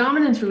 whereas the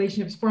dominance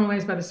relationship is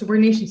formalized by the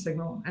subordination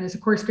signal and is a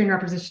coarse-grained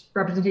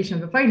representation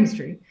of the fight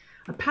history,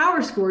 a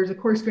power score is a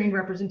coarse-grained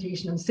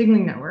representation of the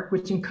signaling network,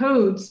 which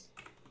encodes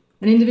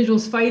an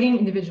individual's fighting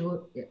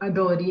individual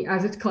ability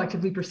as it's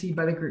collectively perceived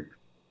by the group.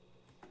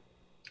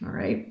 All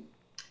right.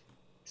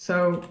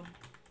 So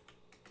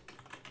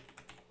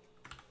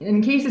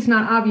in case it's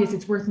not obvious,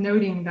 it's worth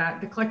noting that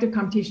the collective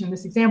computation in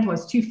this example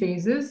has two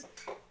phases: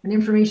 an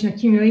information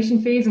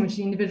accumulation phase, in which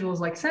the individuals,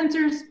 like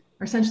sensors,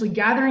 are essentially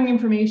gathering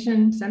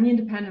information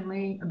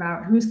semi-independently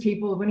about who's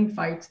capable of winning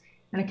fights,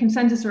 and a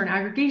consensus or an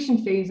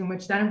aggregation phase in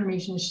which that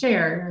information is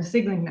shared in a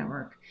signaling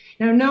network.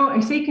 Now, no,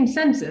 I say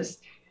consensus,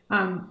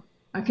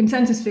 a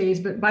consensus phase,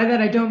 but by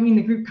that I don't mean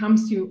the group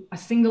comes to a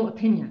single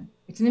opinion.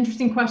 It's an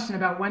interesting question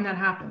about when that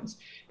happens.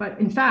 But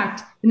in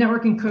fact, the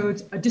network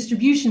encodes a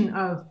distribution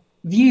of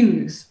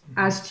views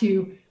as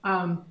to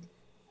an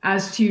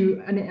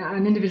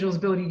individual's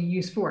ability to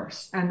use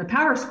force. And the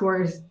power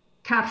score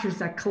captures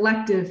that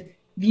collective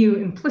view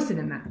implicit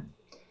in that.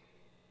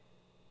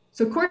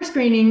 So coarse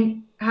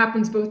graining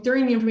happens both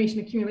during the information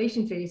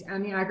accumulation phase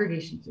and the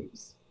aggregation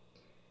phase.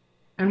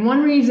 And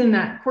one reason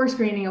that coarse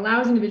graining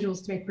allows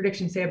individuals to make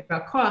predictions, say,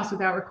 about cost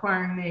without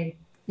requiring they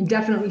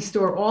indefinitely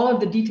store all of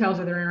the details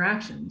of their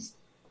interactions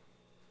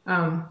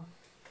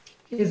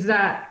is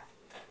that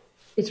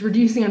it's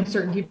reducing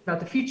uncertainty about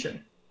the future.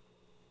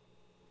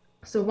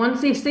 So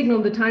once they've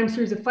signaled the time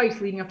series of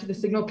fights leading up to the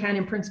signal can,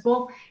 in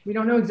principle, we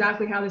don't know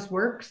exactly how this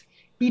works,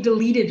 be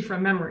deleted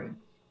from memory.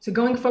 So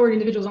going forward,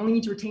 individuals only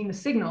need to retain the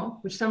signal,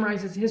 which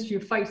summarizes the history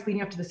of fights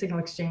leading up to the signal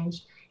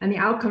exchange and the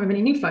outcome of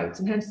any new fights.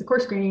 And hence the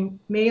coarse graining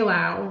may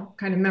allow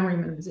kind of memory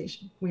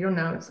minimization. We don't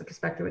know, it's like a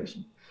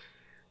speculation.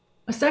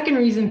 A second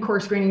reason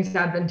coarse graining is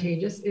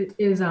advantageous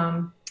is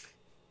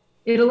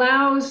it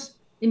allows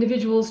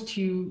individuals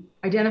to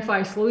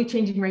identify slowly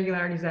changing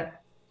regularities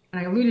that,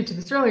 and I alluded to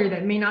this earlier,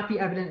 that may not be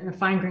evident in the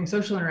fine-grained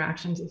social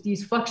interactions if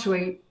these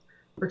fluctuate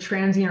for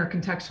transient or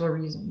contextual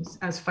reasons.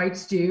 As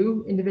fights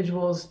do,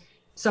 individuals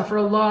suffer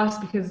a loss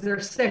because they're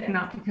sick,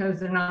 not because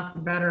they're not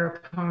the better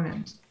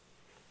opponent.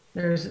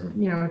 There's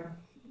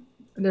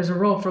a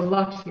role for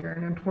luck here,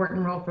 an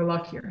important role for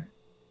luck here.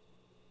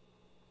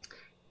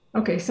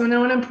 Okay, so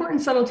now an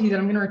important subtlety that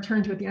I'm going to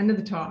return to at the end of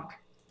the talk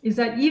is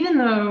that even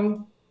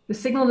though the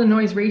signal to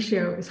noise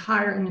ratio is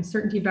higher in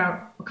uncertainty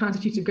about what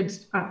constitutes a good,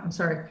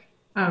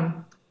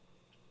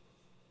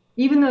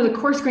 even though the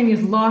coarse graining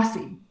is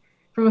lossy,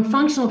 from a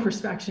functional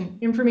perspective,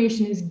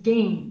 information is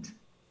gained.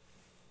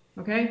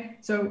 Okay,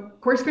 so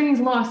coarse graining is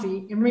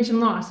lossy, information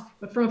lost,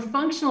 but from a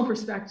functional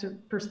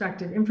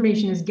perspective,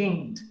 information is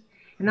gained.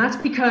 And that's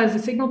because the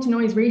signal to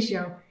noise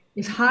ratio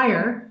is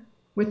higher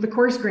with the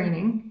coarse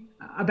graining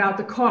about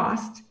the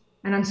cost,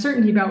 and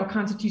uncertainty about what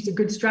constitutes a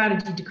good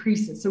strategy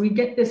decreases. So we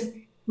get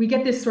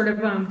this sort of,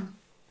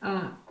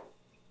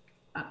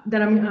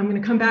 that I'm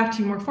going to come back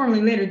to more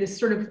formally later, this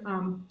sort of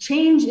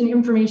change in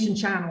information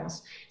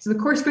channels. So the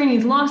coarse graining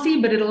is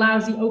lossy, but it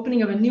allows the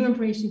opening of a new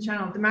information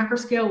channel at the macro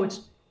scale, which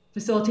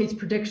facilitates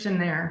prediction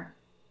there.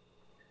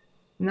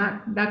 And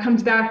that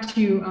comes back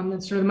to the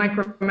sort of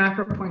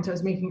macro points I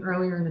was making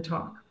earlier in the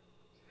talk.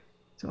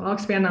 So I'll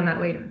expand on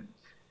that later.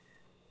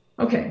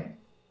 Okay,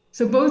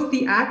 so both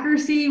the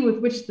accuracy with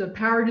which the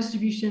power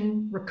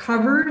distribution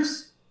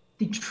recovers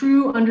the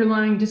true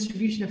underlying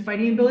distribution of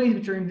fighting abilities,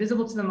 which are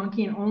invisible to the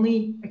monkey and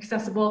only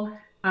accessible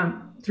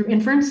through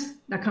inference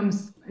that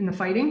comes in the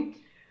fighting,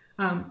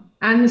 and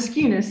the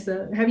skewness,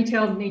 the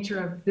heavy-tailed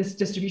nature of this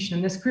distribution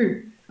in this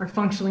group, are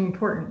functionally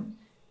important.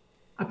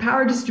 A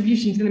power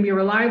distribution is going to be a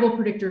reliable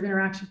predictor of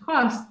interaction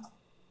costs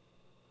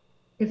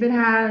if it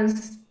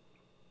has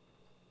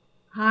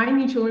high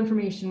mutual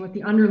information with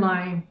the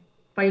underlying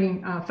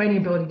fighting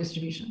ability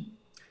distribution.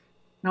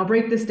 And I'll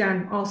break this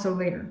down also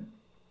later.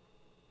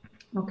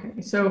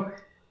 Okay, so,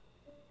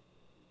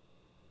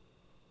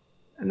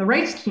 and the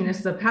right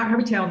skewness, the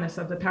heavy-tailedness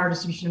of the power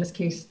distribution in this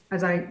case,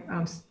 as I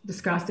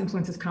discussed,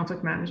 influences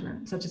conflict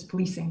management, such as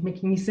policing,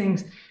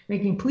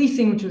 making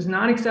policing, which was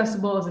not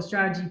accessible as a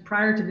strategy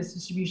prior to this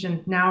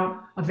distribution,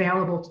 now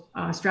available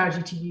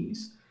strategy to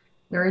use.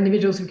 There are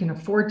individuals who can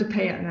afford to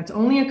pay it, and that's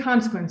only a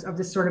consequence of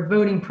this sort of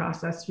voting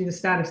process through the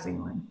status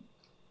signaling.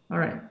 All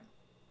right.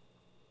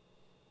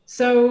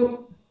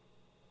 So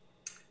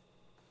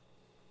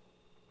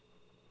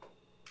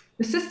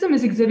the system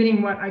is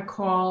exhibiting what I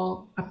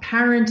call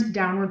apparent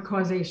downward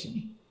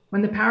causation,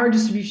 when the power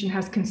distribution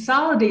has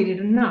consolidated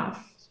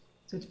enough,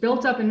 so it's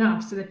built up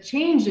enough so that it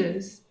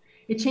changes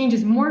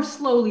more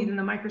slowly than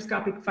the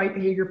microscopic fight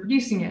behavior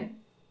producing it,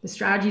 the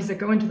strategies that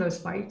go into those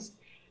fights,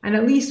 and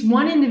at least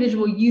one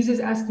individual uses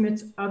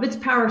estimates of its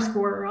power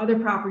score or other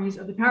properties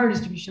of the power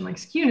distribution, like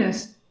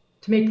skewness,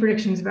 to make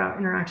predictions about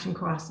interaction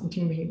costs and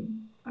team behavior.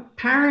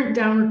 Apparent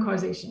downward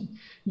causation.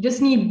 You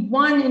just need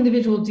one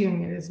individual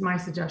doing it, is my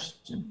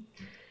suggestion.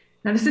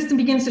 Now, the system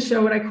begins to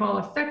show what I call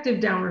effective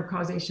downward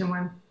causation,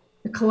 when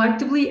the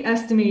collectively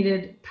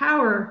estimated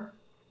power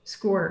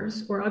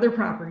scores or other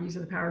properties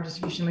of the power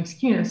distribution, like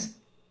skewness,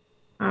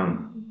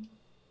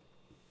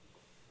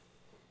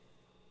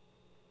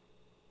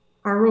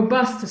 are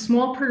robust to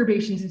small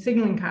perturbations in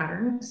signaling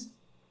patterns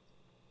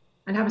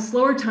and have a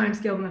slower time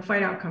scale than the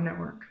fight outcome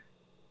network.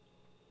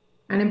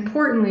 And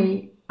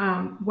importantly,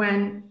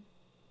 when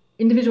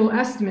individual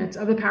estimates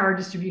of the power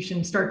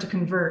distribution start to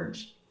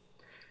converge.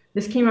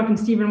 This came up in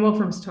Stephen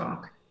Wolfram's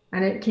talk,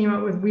 and it came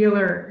up with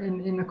Wheeler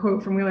in the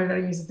quote from Wheeler that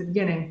I used at the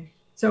beginning.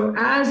 So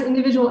as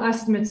individual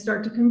estimates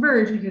start to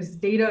converge, because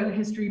data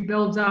history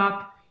builds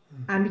up,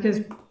 and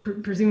because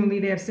presumably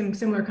they have some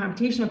similar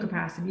computational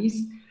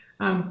capacities,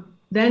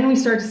 then we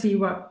start to see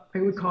what I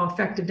would call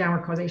effective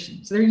downward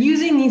causation. So they're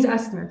using these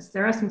estimates,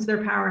 their estimates of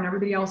their power and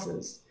everybody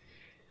else's,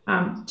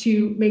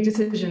 to make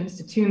decisions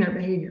to tune their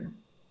behavior.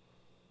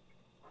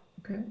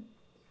 Okay.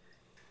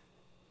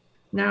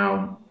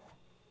 Now,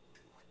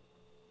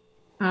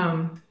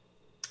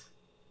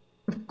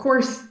 of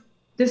course,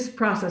 this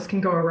process can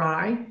go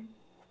awry,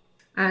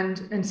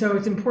 and so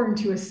it's important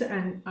to assess,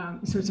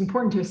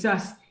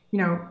 you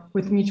know,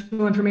 with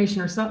mutual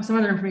information or some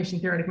other information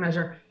theoretic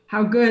measure,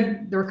 how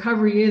good the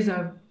recovery is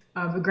of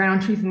a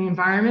ground truth in the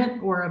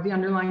environment or of the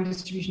underlying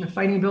distribution of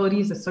fighting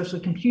abilities, a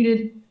socially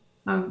computed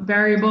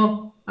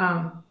variable,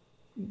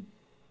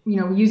 you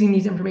know, using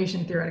these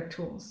information theoretic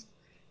tools.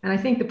 And I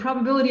think the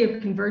probability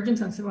of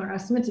convergence on similar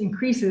estimates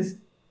increases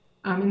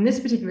in this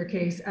particular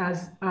case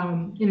as,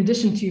 in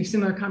addition to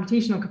similar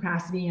computational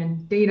capacity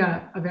and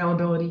data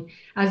availability,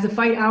 as the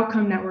fight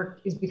outcome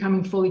network is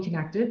becoming fully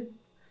connected.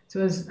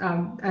 So as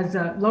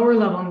lower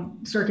level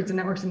circuits and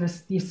networks in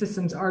these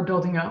systems are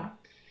building up,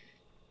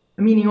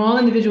 meaning all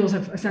individuals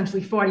have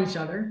essentially fought each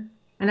other.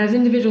 And as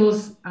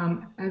individuals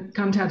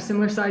come to have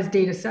similar sized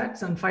data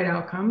sets on fight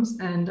outcomes,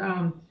 and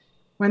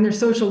when they're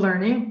social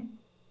learning,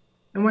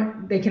 and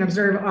when they can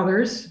observe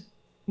others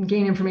and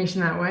gain information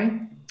that way.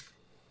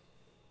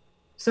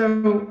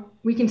 So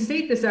we can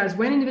state this as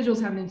when individuals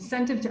have an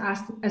incentive to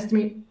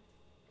accurately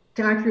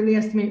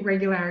estimate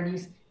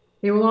regularities,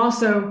 we will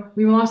also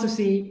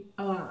see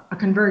a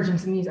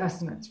convergence in these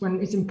estimates.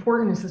 When it's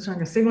important, it's like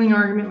a signaling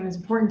argument, when it's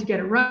important to get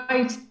it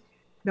right,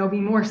 there'll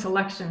be more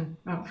selection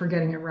for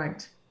getting it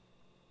right.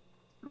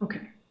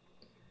 Okay.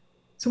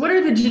 So what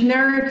are the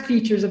generic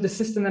features of the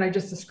system that I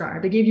just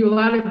described? I gave you a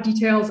lot of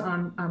details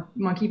on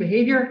monkey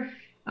behavior,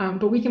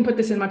 but we can put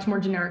this in much more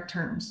generic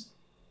terms.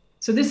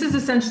 So this is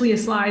essentially a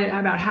slide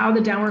about how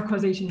the downward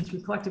causation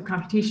through collective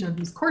computation of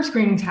these coarse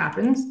grainings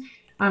happens.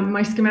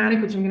 My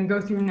schematic, which I'm going to go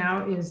through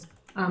now, is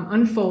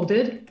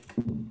unfolded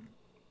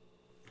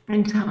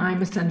in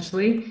time,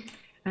 essentially.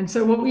 And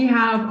so what we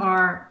have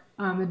are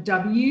the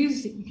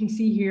W's that you can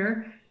see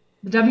here.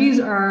 The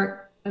W's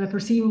are the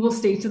perceivable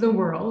states of the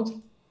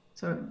world.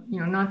 So,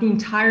 not the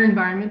entire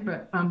environment,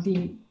 but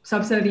the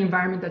subset of the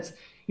environment that's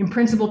in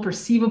principle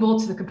perceivable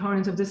to the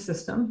components of this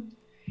system.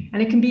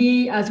 And it can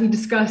be, as we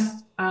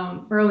discussed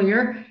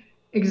earlier,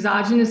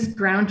 exogenous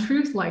ground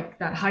truth, like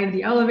that height of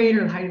the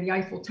elevator, the height of the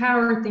Eiffel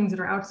Tower, things that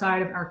are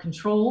outside of our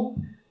control,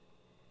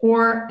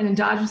 or an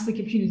endogenously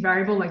computed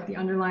variable like the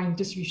underlying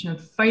distribution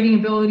of fighting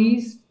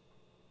abilities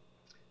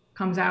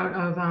comes out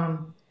of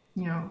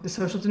the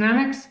social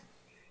dynamics.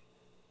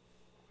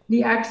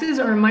 The X's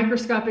are a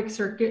microscopic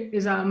circuit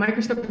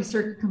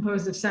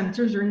composed of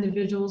sensors or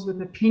individuals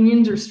with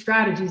opinions or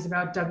strategies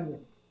about W.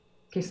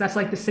 Okay, so that's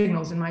like the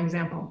signals in my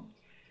example.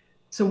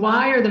 So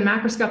Y are the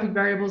macroscopic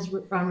variables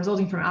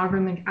resulting from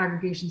algorithmic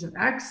aggregations of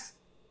X.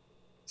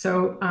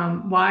 So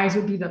Y's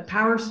would be the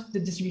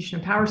distribution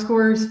of power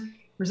scores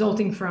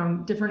resulting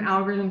from different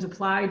algorithms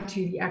applied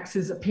to the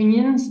X's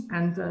opinions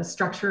and the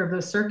structure of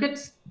those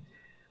circuits.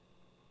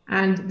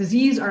 And the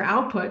Z's are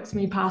outputs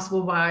made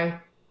possible by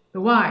the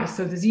Y.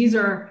 So the Z's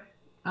are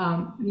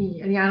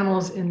the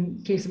animals, in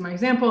the case of my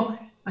example,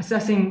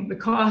 assessing the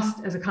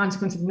cost as a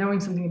consequence of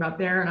knowing something about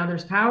their and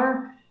others'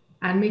 power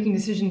and making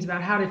decisions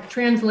about how to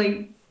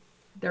translate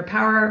their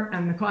power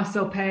and the costs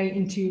they'll pay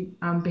into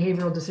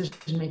behavioral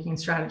decision-making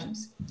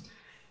strategies.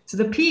 So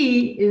the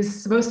P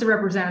is supposed to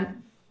represent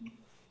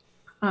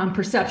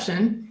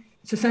perception.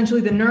 It's essentially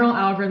the neural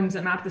algorithms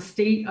that map the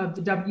state of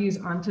the W's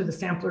onto the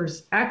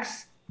sampler's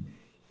X.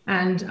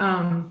 And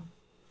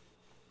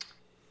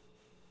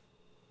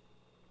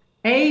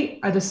A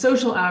are the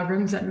social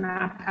algorithms that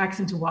map X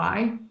into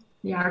Y,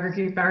 the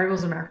aggregate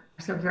variables or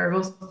macroscopic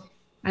variables.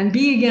 And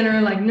B, again,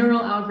 are like neural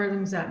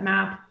algorithms that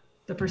map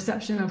the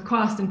perception of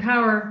cost and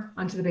power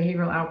onto the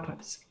behavioral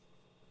outputs.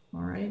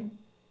 All right.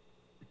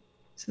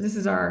 So this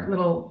is our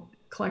little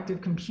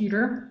collective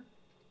computer.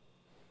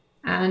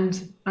 And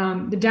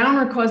the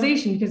downward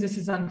causation, because this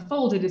is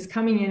unfolded, is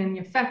coming in the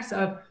effects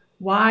of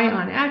Y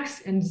on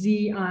X and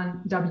Z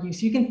on W.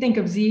 So you can think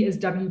of Z as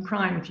W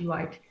prime if you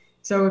like.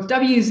 So if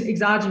W is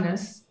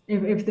exogenous,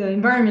 if the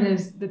environment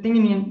is the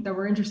thing that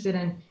we're interested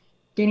in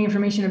gaining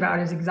information about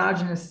is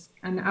exogenous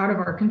and out of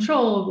our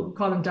control, we'll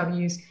call them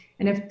W's.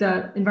 And if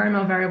the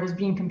environmental variable is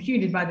being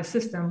computed by the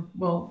system,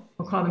 we'll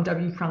call them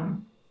W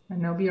prime.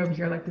 And they'll be over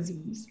here like the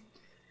Z's.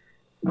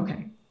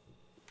 Okay.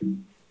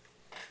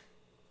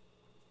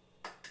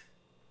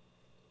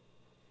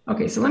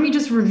 Okay, so let me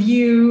just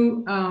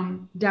review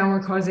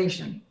downward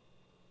causation.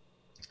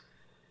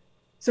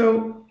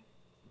 So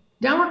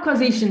downward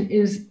causation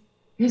is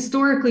a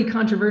historically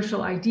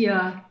controversial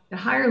idea that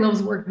higher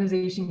levels of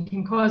organization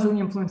can causally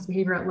influence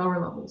behavior at lower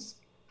levels.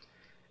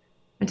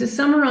 And to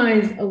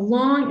summarize a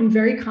long and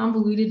very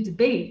convoluted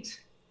debate,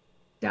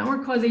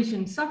 downward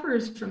causation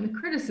suffers from the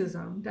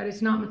criticism that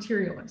it's not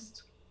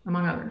materialist,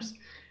 among others.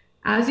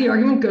 As the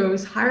argument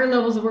goes, higher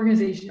levels of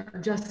organization are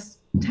just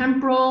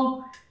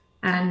temporal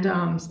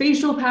and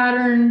spatial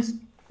patterns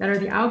that are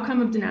the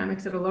outcome of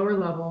dynamics at a lower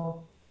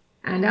level.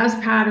 And as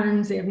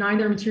patterns, they have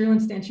neither material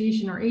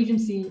instantiation nor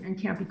agency and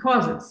can't be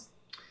causes.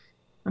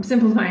 I'm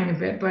simplifying a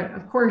bit, but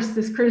of course,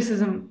 this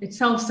criticism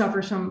itself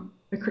suffers from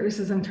the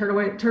criticism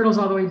turtles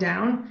all the way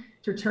down,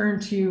 to return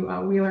to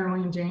Wheeler and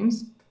William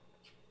James.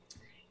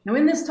 Now,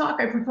 in this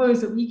talk, I propose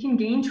that we can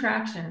gain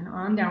traction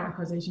on downward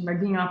causation by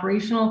being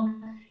operational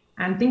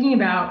and thinking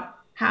about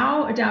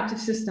how adaptive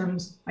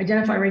systems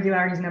identify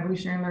regularities in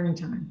evolutionary learning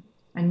time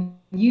and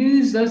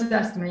use those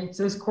estimates,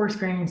 those coarse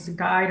grainings, to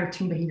guide or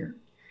tune behavior.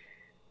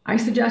 I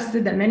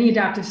suggested that in many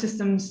adaptive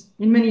systems,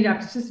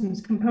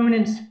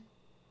 components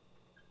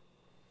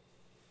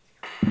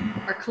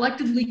are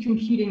collectively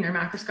computing their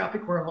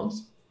macroscopic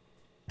worlds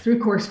through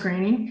coarse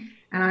graining.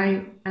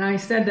 And I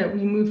said that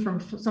we move from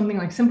something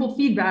like simple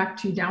feedback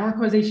to downward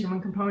causation when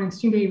components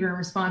tune behavior in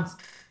response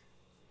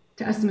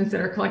to estimates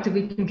that are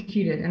collectively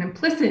computed. And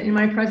implicit in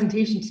my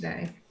presentation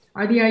today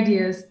are the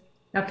ideas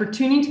that for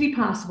tuning to be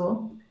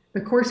possible, the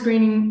coarse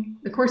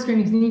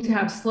grainings need to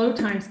have slow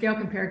time scale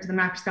compared to the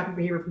microscopic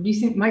behavior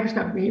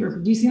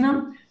producing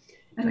them,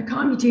 and a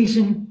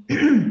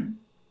computation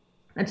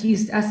that's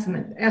used to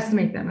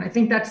estimate them. And I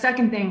think that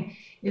second thing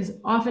is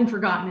often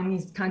forgotten in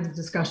these kinds of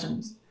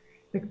discussions,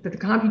 that the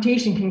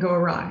computation can go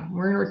awry.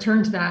 We're going to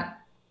return to that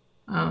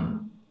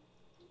in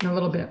a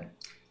little bit.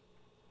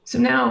 So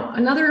now,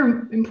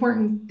 another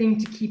important thing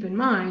to keep in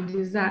mind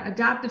is that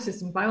adaptive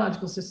systems,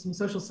 biological systems,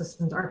 social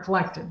systems are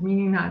collective,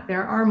 meaning that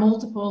there are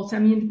multiple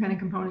semi-independent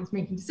components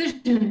making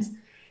decisions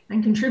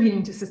and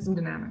contributing to system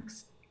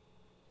dynamics.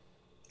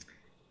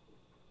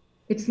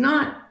 It's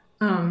not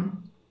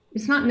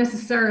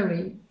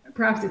necessarily,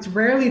 perhaps it's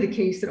rarely the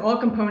case that all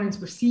components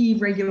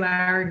receive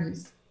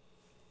regularities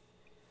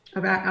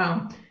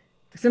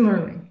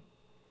similarly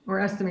or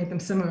estimate them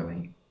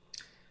similarly.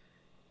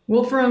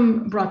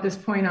 Wolfram brought this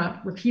point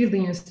up repeatedly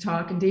in his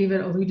talk, and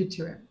David alluded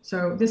to it.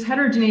 So this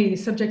heterogeneity,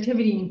 this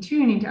subjectivity in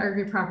tuning to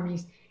aggregate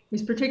properties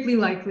is particularly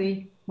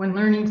likely when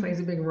learning plays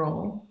a big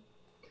role.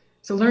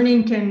 So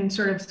learning can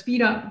sort of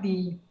speed up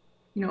the,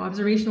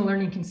 observational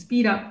learning can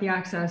speed up the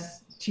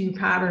access to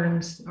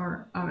patterns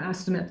or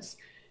estimates.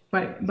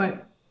 But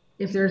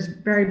if there's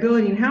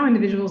variability in how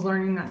individuals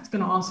learning, that's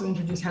going to also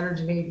introduce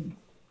heterogeneity.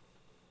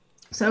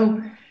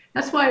 So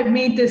that's why I've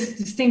made this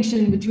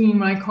distinction between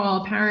what I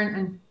call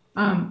apparent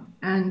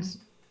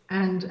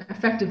and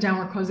effective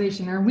downward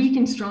causation. There are weak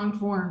and strong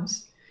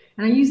forms.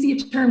 And I use the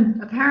term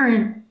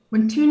apparent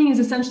when tuning is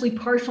essentially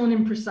partial and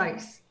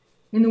imprecise.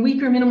 In the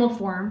weaker minimal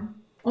form,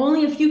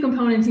 only a few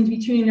components need to be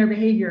tuning their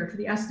behavior for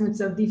the estimates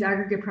of these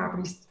aggregate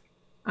properties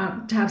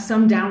to have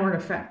some downward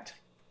effect.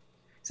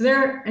 So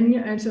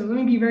so let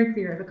me be very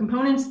clear. The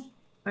components,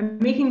 by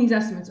making these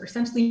estimates, are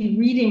essentially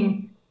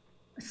reading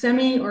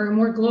semi or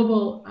more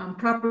global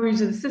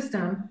properties of the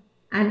system,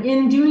 and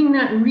in doing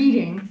that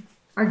reading,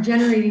 are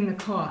generating the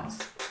cause,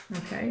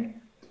 okay?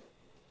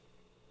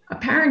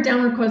 Apparent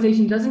downward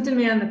causation doesn't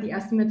demand that the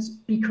estimates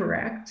be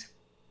correct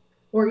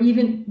or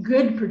even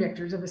good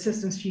predictors of a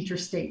system's future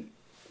state.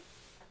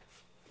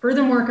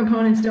 Furthermore,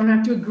 components don't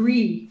have to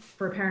agree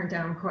for apparent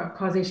downward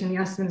causation in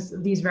the estimates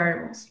of these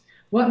variables.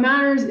 What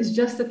matters is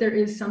just that there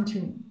is some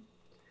tuning.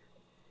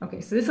 Okay,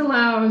 so this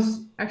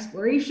allows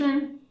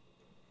exploration.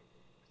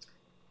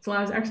 This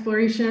allows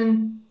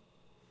exploration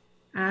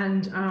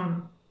and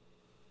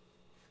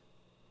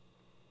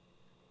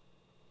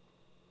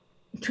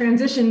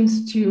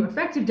transitions to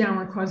effective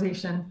downward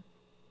causation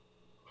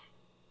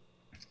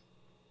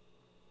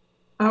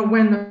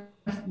when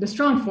the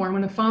strong form,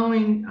 when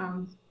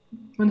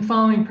the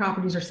following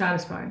properties are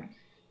satisfied.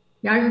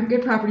 The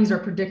aggregate properties are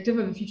predictive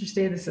of the future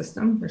state of the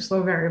system. They're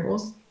slow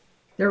variables.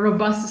 They're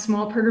robust to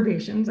small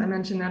perturbations. I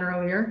mentioned that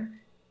earlier.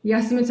 The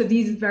estimates of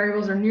these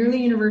variables are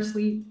nearly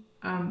universally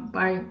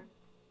are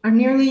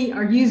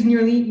used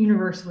nearly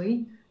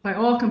universally by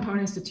all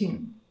components to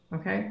tune.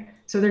 Okay,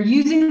 so they're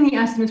using the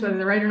estimates whether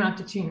they're right or not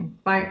to tune.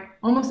 By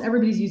almost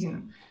everybody's using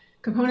them.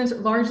 Components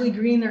largely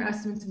agree in their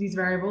estimates of these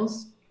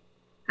variables,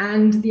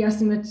 and the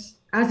estimates,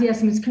 as the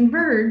estimates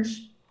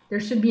converge, there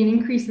should be an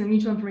increase in the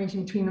mutual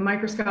information between the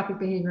microscopic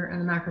behavior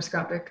and the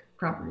macroscopic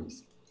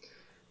properties.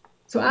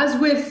 So as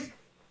with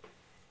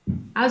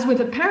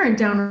apparent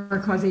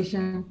downward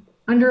causation,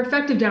 under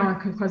effective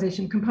downward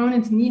causation,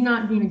 components need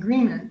not be in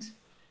agreement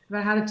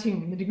about how to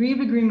tune. The degree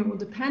of agreement will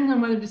depend on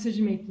whether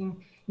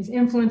decision-making is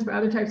influenced by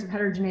other types of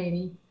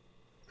heterogeneity,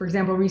 for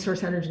example, resource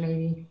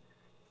heterogeneity,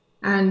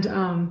 and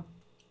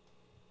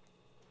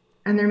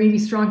there may be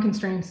strong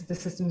constraints that the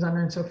system's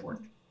under and so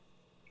forth.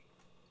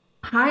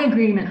 High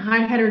agreement,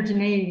 high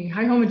heterogeneity,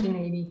 high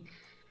homogeneity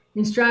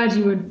in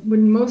strategy would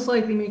most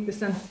likely make the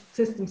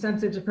system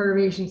sensitive to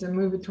perturbations and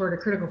move it toward a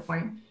critical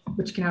point,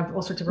 which can have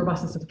all sorts of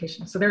robustness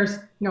implications. So there's,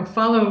 there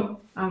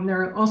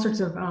are all sorts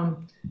of,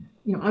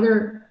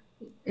 other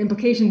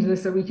implications of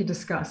this that we could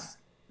discuss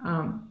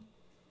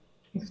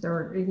if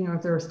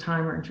there was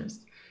time or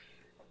interest.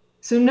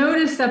 So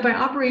notice that by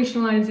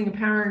operationalizing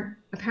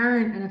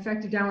apparent and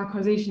effective downward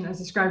causation as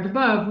described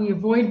above, we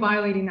avoid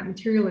violating that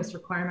materialist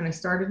requirement I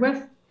started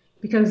with,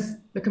 because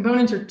the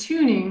components are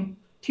tuning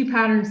to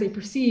patterns they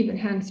perceive and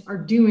hence are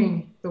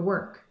doing the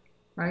work,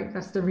 right?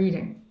 That's the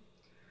reading.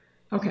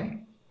 Okay.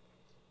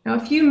 Now, a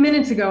few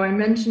minutes ago, I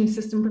mentioned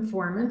system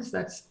performance.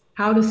 That's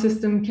how the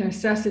system can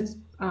assess its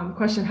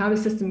question, how the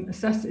system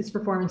assesses its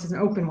performance is an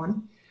open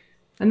one.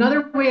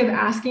 Another way of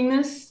asking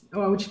this,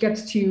 which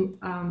gets to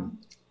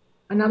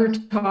another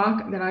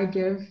talk that I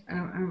give,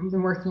 I've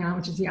been working on,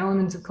 which is the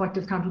elements of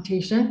collective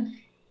computation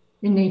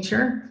in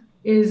nature,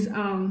 is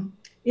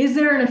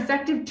there an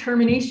effective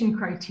termination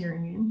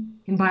criterion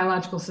in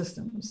biological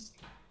systems?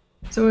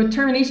 So a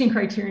termination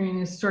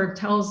criterion is sort of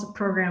tells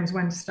programs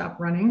when to stop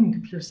running in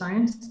computer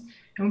science.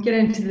 I won't get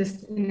into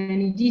this in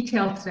any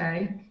detail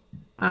today,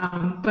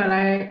 but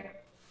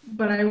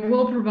I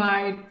will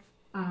provide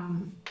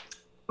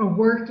a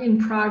work in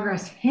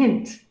progress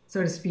hint,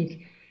 so to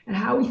speak, at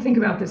how we think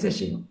about this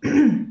issue,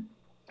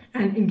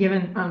 and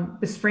given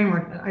this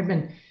framework that I've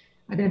been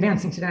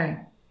advancing today.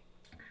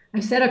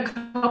 I've said a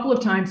couple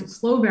of times that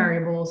slow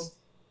variables,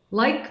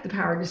 like the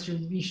power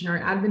distribution, are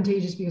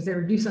advantageous because they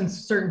reduce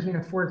uncertainty and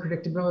afford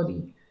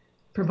predictability,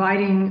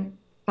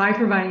 by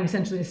providing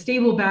essentially a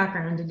stable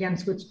background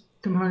against which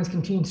components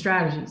can tune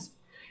strategies.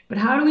 But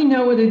how do we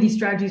know whether these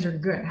strategies are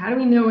good? How do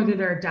we know whether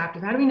they're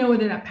adaptive? How do we know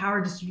whether that power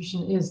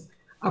distribution is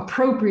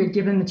appropriate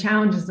given the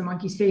challenges the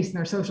monkeys face in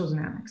their social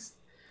dynamics?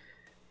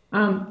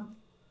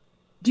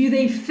 Do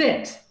they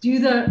fit? Do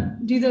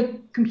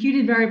the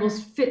computed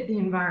variables fit the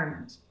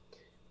environment?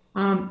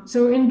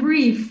 So in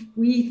brief,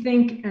 we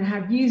think and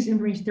have used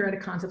information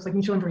theoretic concepts like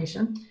mutual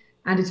information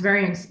and its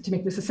variants to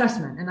make this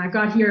assessment. And I've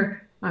got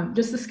here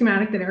just the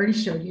schematic that I already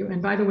showed you.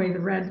 And by the way, the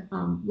red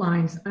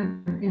lines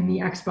in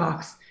the X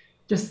box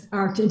just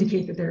are to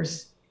indicate that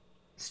there's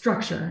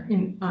structure.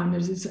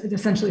 There's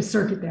essentially a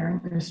circuit there,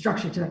 and there's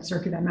structure to that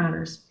circuit that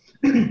matters.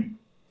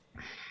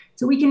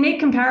 So we can make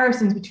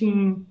comparisons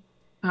between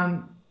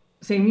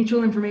say,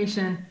 mutual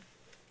information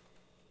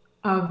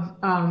of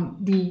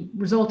the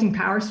resulting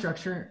power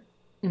structure.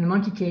 In the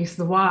monkey case,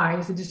 the Y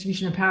is the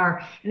distribution of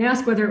power, and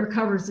ask whether it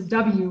recovers the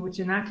W, which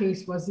in that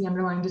case was the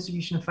underlying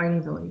distribution of fighting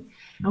ability.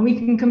 And we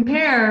can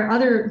compare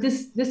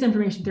this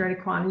information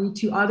theoretic quantity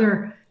to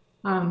others,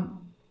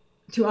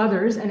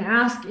 and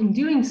ask, in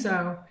doing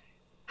so,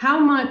 how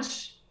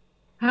much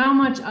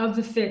of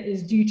the fit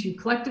is due to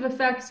collective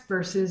effects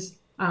versus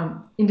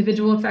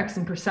individual effects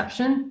and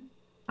perception.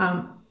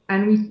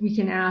 And we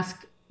can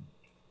ask,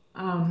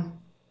 how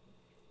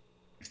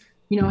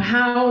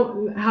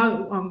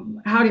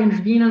to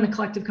intervene on the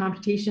collective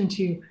computation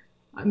to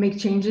make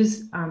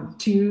changes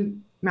to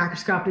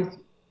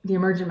the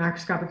emergent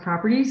macroscopic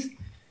properties.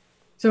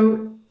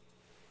 So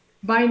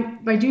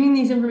by doing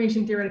these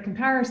information theoretic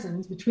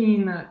comparisons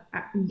between the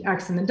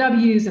X and the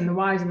W's and the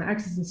Y's and the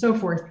X's and so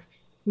forth,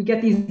 we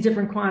get these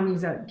different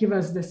quantities that give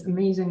us this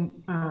amazing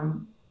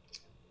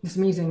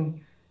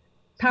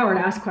power to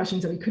ask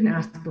questions that we couldn't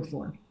ask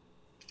before.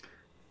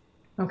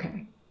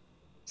 Okay,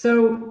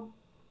 so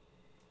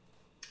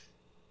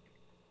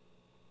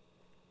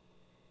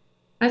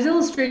as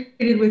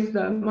illustrated with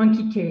the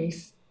monkey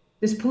case,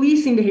 this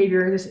policing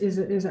behavior is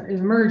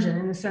emergent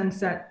in the sense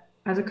that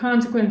as a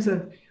consequence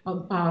of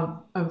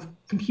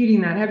computing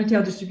that heavy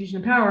tail distribution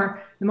of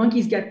power, the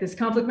monkeys get this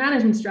conflict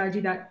management strategy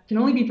that can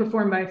only be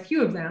performed by a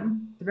few of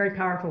them, the very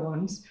powerful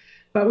ones,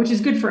 but which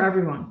is good for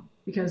everyone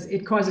because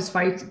it causes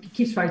fights, it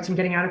keeps fights from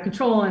getting out of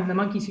control, and the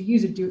monkeys who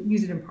use it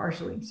use it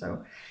impartially.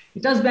 So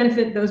it does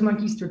benefit those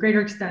monkeys to a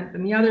greater extent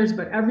than the others,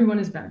 but everyone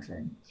is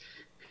benefiting.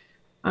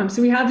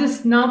 So we have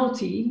this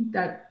novelty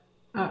that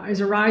is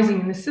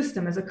arising in the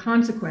system as a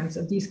consequence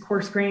of these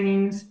coarse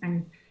grainings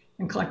and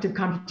collective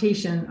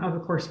computation of the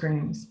coarse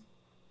grainings.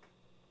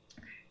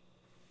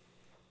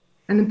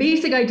 And the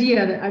basic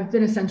idea that I've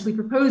been essentially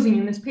proposing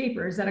in this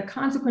paper is that a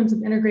consequence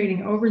of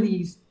integrating over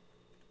these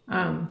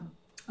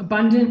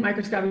abundant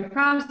microscopic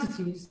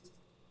processes,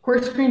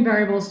 coarse-grained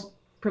variables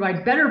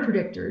provide better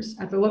predictors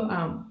at the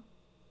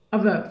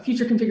of the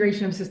future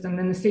configuration of the system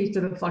than the states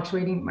of the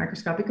fluctuating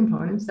microscopic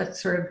components.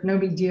 That's sort of no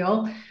big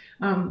deal.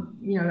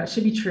 That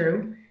should be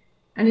true.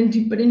 But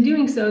in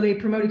doing so, they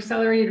promote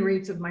accelerated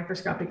rates of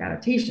microscopic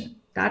adaptation.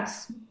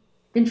 That's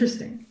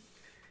interesting,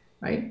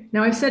 right?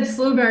 Now, I've said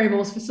slow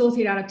variables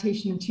facilitate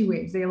adaptation in two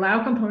ways. They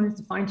allow components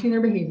to fine-tune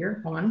their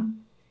behavior, one,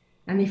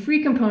 and they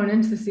free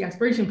components, this is the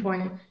aspiration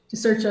point, to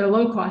search at a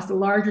low cost, a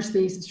larger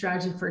space and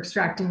strategy for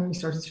extracting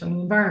resources from the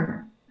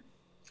environment.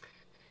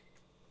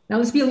 Now,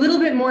 let's be a little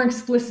bit more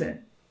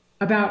explicit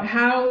about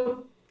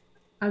how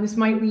this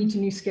might lead to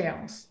new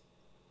scales.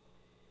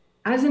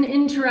 As an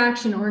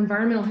interaction or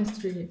environmental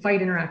history,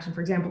 fight interaction,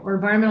 for example, or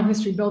environmental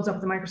history builds up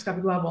at the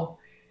microscopic level,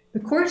 the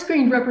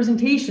coarse-grained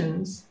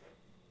representations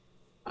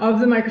of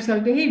the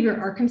microscopic behavior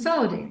are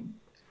consolidating,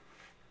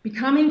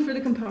 becoming for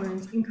the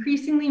components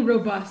increasingly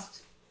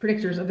robust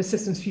predictors of the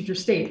system's future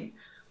state.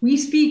 We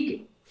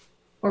think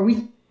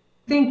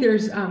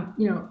there's,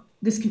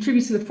 this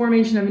contributes to the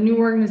formation of a new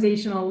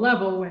organizational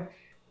level with,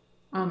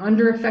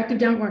 under effective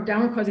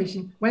downward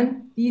causation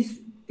when these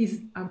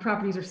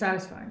properties are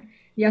satisfied.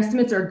 The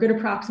estimates are good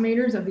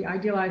approximators of the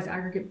idealized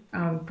aggregate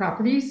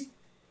properties,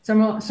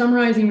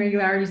 summarizing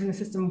regularities in the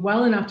system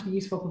well enough to be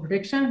useful for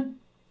prediction.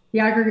 The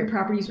aggregate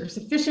properties are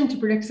sufficient to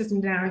predict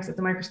system dynamics at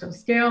the microscopic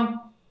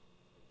scale.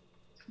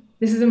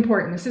 This is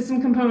important. The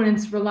system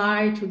components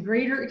rely to a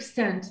greater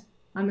extent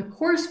on the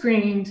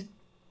coarse-grained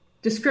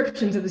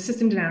descriptions of the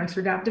system dynamics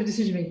for adaptive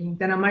decision-making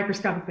than on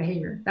microscopic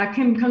behavior. That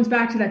comes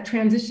back to that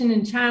transition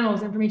in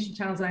channels, information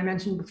channels that I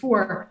mentioned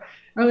before,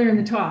 earlier in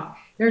the talk.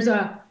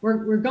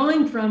 We're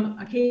going from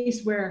a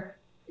case where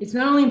it's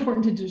not only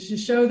important to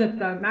show that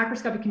the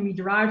macroscopic can be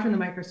derived from the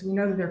micro, so we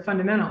know that they're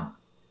fundamental,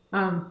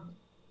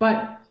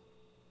 but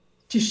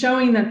to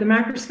showing that the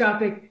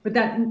macroscopic, but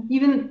that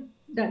even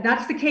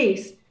that's the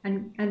case,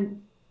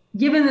 and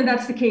given that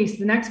that's the case,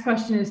 the next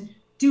question is,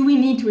 do we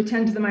need to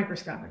attend to the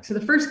microscopic? So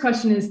the first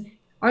question is,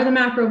 are the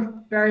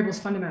macro variables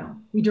fundamental?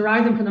 We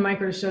derive them from the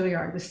micro to show they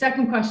are. The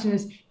second question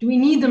is, do we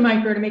need the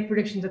micro to make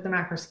predictions at the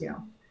macro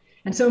scale?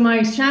 And so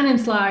my Shannon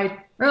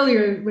slide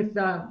earlier with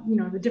the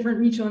different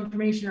mutual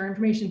information or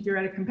information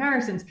theoretic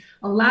comparisons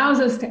allows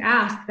us to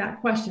ask that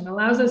question,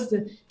 allows us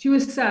to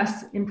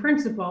assess in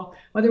principle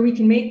whether we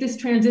can make this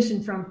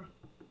transition from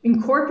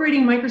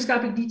incorporating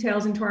microscopic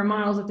details into our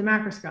models at the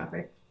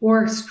macroscopic,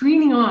 or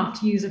screening off,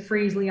 to use a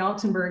phrase Lee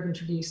Altenberg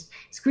introduced,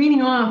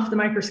 screening off the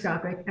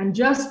microscopic and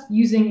just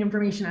using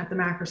information at the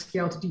macro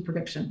scale to do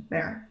prediction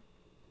there.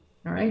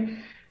 All right.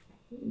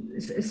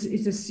 It's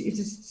a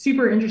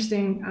super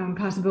interesting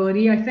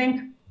possibility, I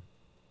think.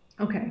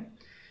 Okay.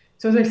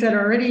 So as I said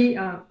already,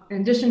 in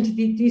addition to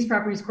these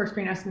properties,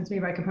 coarse-grained estimates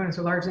made by components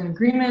are largely in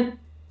agreement.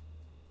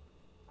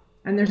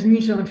 And there's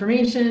mutual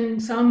information,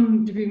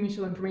 some degree of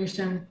mutual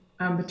information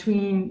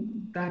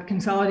between that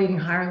consolidating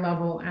higher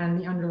level and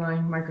the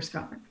underlying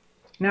microscopic.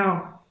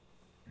 Now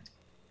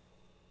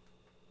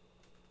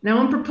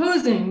I'm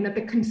proposing that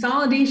the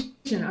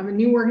consolidation of a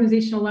new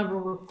organizational level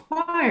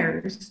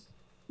requires,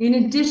 in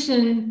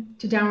addition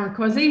to downward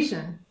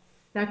causation,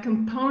 that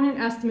component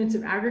estimates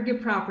of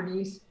aggregate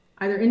properties,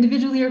 either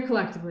individually or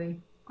collectively,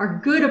 are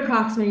good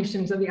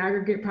approximations of the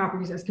aggregate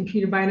properties as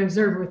computed by an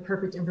observer with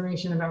perfect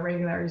information about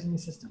regularities in the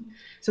system.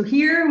 So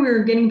here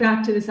we're getting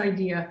back to this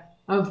idea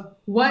of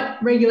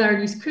what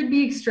regularities could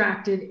be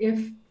extracted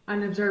if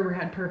an observer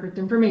had perfect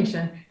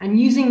information, and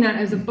using that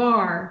as a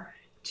bar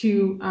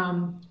to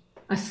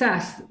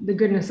assess the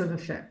goodness of the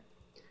fit.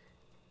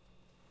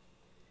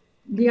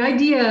 The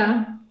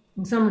idea,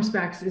 in some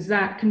respects, is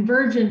that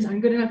convergence on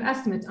good enough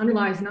estimates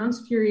underlies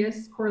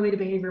non-spurious correlated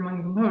behavior among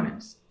the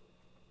components.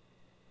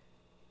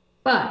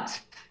 But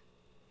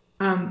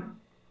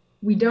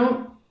we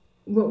don't,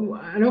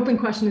 an open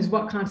question is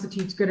what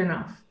constitutes good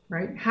enough,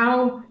 right?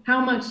 How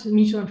much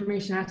mutual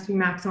information has to be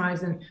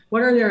maximized, and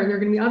what are there are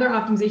going to be other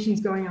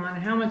optimizations going on,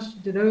 and how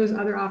much do those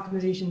other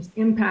optimizations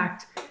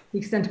impact the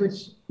extent to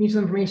which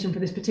mutual information for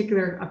this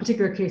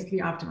particular case can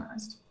be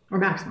optimized or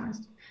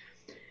maximized.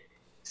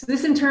 So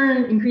this in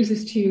turn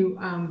increases to,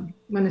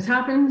 when this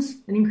happens,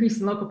 an increase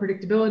in local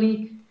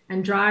predictability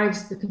and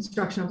drives the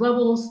construction of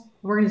levels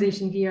of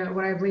organization via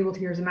what I've labeled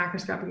here as a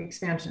macroscopic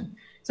expansion.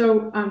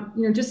 So,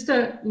 just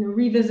to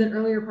revisit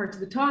earlier parts of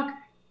the talk,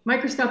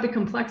 microscopic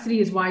complexity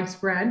is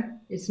widespread.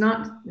 It's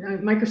not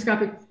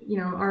microscopic,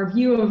 our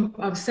view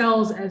of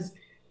cells as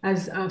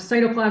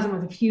cytoplasm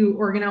with a few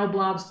organelle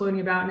blobs floating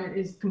about in it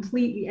is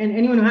completely, and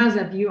anyone who has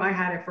that view, I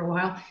had it for a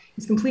while,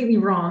 is completely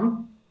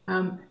wrong.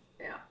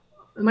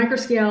 The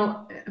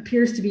microscale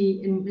appears to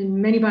be,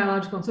 in many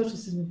biological and social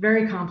systems,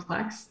 very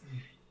complex.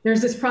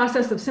 There's this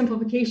process of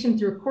simplification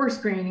through a coarse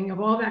graining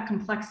of all that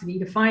complexity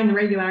to find the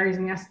regularities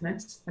in the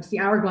estimates. That's the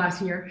hourglass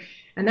here.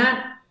 And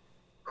that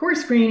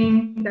coarse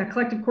graining, that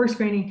collective coarse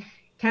graining,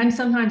 can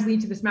sometimes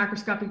lead to this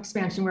macroscopic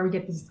expansion where we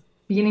get these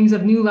beginnings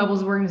of new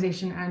levels of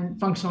organization and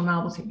functional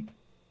novelty.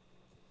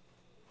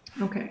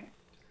 Okay.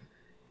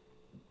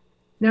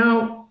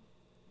 Now,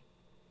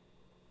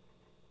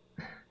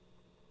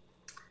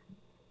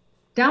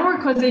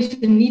 downward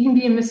causation needn't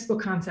be a mystical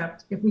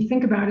concept if we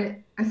think about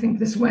it, I think,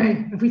 this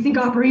way. If we think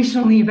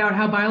operationally about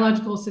how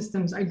biological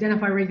systems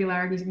identify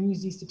regularities and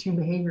use these to tune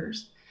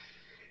behaviors.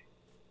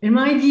 In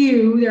my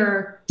view, there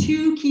are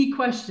two key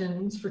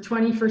questions for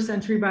 21st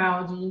century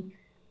biology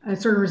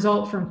that sort of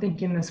result from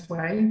thinking this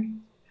way.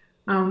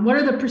 What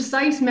are the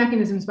precise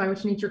mechanisms by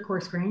which nature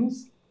coarse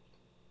grains?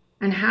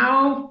 And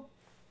how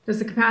does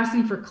the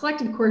capacity for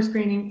collective coarse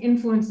graining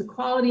influence the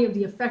quality of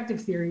the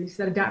effective theories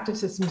that adaptive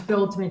systems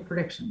build to make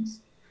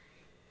predictions?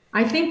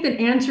 I think that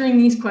answering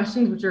these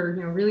questions, which are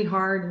really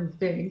hard and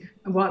big,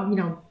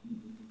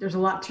 there's a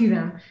lot to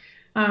them,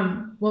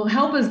 will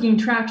help us gain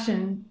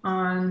traction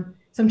on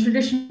some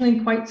traditionally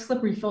quite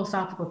slippery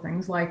philosophical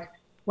things, like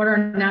what are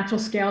natural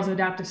scales of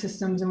adaptive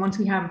systems? And once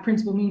we have a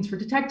principal means for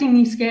detecting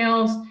these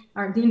scales,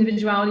 the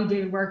individuality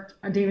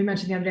David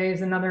mentioned the other day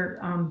is another,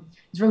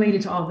 is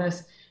related to all of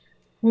this.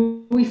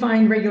 We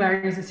find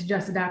regularities that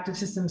suggest adaptive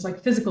systems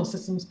like physical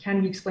systems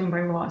can be explained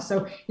by law.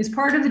 So it's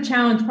part of the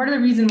challenge, part of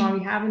the reason why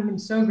we haven't been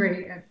so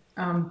great at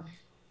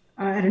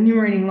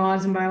enumerating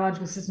laws in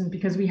biological systems,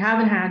 because we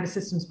haven't had the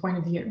system's point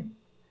of view.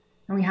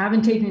 And we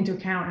haven't taken into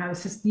account how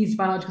these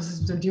biological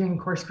systems are doing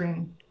coarse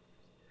graining.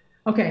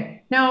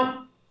 Okay,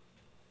 now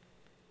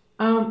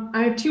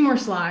I have two more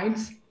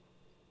slides.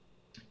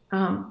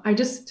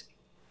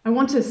 I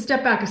want to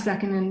step back a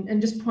second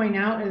and just point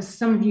out, as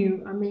some of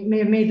you may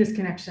have made this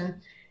connection,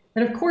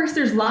 that of course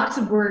there's lots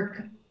of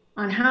work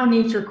on how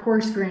nature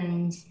coarse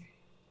grains,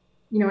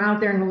 out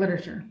there in the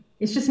literature.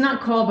 It's just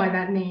not called by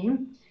that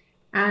name.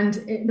 And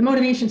the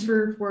motivations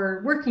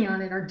for working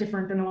on it are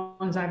different than the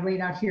ones I've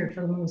laid out here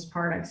for the most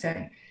part, I'd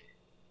say.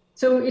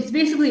 So it's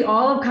basically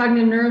all of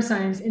cognitive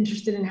neuroscience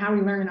interested in how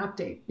we learn and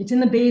update. It's in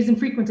the Bayes and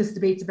frequentist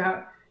debates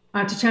about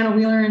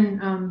Tachano-Wheeler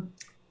and,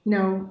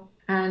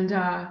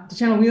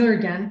 Tachano-Wheeler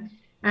again.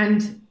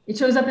 And it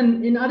shows up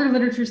in other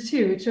literatures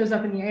too. It shows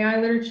up in the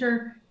AI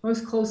literature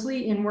most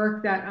closely in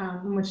work that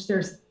in which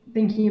there's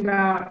thinking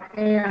about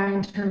AI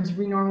in terms of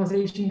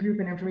renormalization group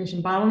and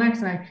information bottlenecks.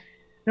 And I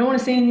don't want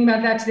to say anything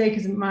about that today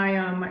because I'm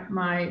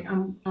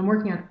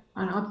working on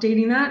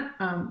updating that.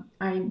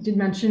 I did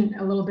mention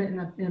a little bit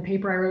in a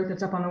paper I wrote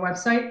that's up on the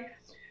website.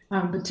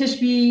 But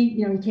Tishby,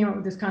 he came up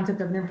with this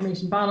concept of an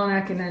information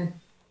bottleneck, and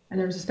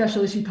there was a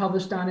special issue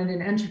published on it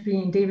in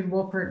Entropy, and David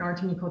Wolpert and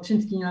Artemy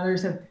Kolchinsky and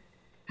others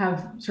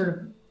have sort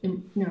of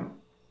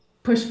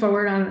pushed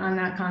forward on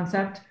that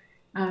concept,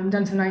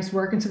 done some nice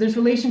work. And so there's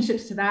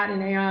relationships to that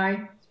in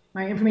AI.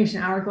 My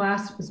information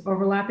hourglass was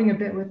overlapping a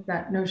bit with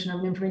that notion of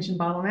an information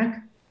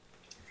bottleneck.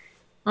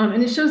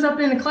 And it shows up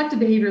in the collective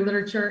behavior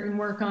literature in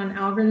work on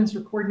algorithms for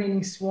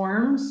coordinating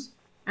swarms,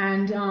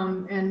 and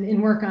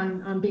in work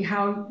on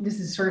how this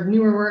is sort of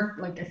newer work,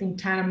 like I think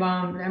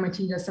Tannenbaum at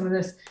MIT does some of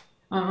this,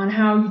 on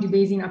how you do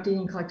Bayesian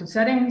updating in collective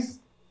settings.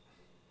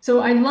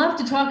 So I'd love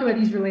to talk about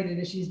these related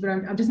issues, but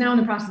I'm just now in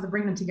the process of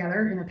bringing them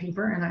together in a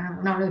paper, and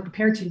I'm not really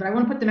prepared to, but I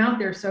want to put them out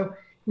there. So,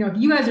 if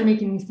you guys are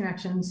making these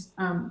connections,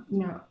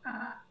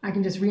 I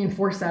can just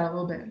reinforce that a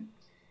little bit.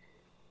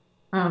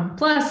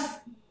 Plus,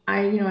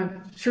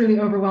 I've surely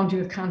overwhelmed you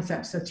with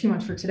concepts, so too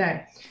much for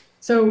today.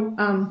 So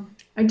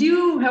I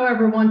do,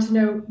 however, want to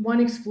note one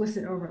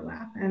explicit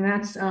overlap, and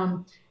that's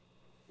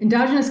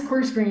endogenous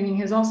coarse-graining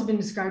has also been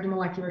described in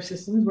molecular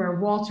systems, where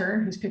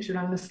Walter, who's pictured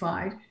on this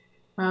slide,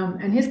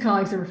 and his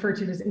colleagues are referred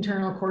to as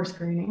internal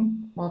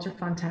coarse-graining, Walter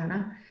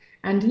Fontana.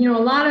 And a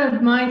lot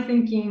of my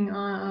thinking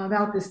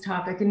about this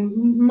topic,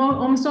 and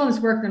almost all this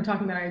work that I'm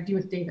talking about, I do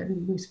with David,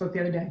 who spoke the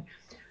other day.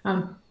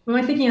 But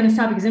my thinking on this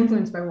topic is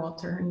influenced by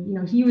Walter,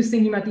 and he was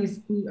thinking about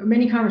these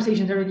many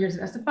conversations over the years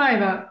at SFI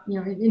about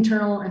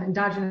internal and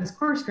endogenous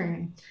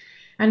coarse-graining.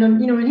 And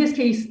in his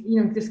case,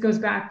 this goes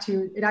back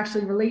to, it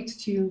actually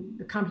relates to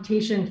the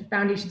computation,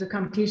 foundations of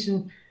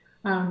computation,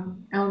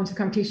 elements of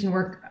computation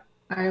work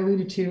I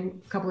alluded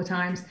to a couple of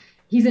times.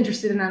 He's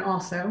interested in that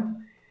also.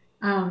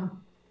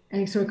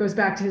 And so it goes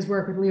back to his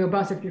work with Leo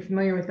Buss, if you're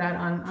familiar with that,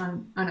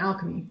 on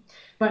alchemy.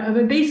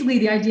 But basically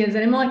the idea is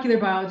that in molecular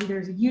biology,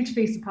 there's a huge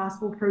space of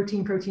possible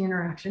protein-protein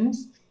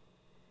interactions,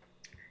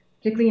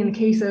 particularly in the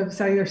case of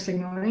cellular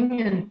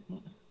signaling. And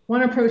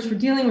one approach for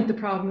dealing with the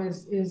problem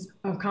is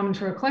of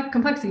combinatorial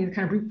complexity, the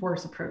kind of brute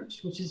force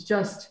approach, which is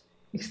just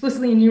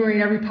explicitly enumerate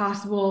every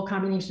possible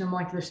combination of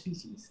molecular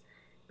species.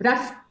 But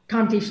that's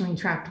computationally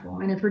intractable,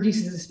 and it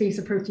produces a space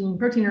of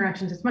protein-protein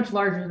interactions that's much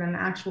larger than the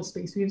actual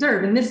space we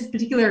observe. And this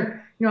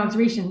particular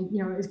observation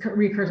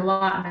reoccurs a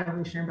lot in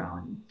evolutionary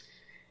biology.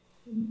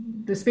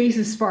 The space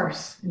is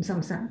sparse in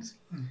some sense.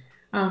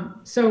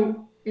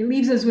 So it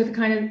leaves us with a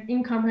kind of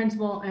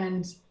incomprehensible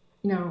and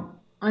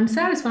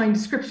unsatisfying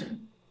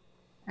description.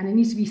 And it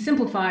needs to be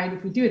simplified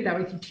if we do it that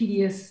way through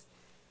tedious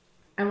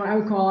and what I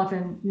would call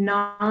often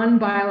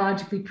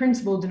non-biologically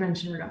principled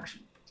dimension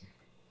reduction.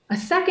 A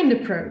second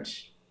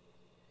approach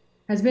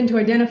has been to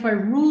identify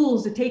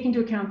rules that take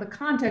into account the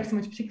context in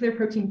which particular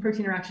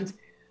protein-protein interactions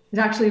is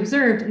actually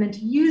observed, and then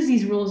to use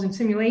these rules in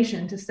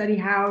simulation to study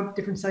how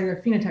different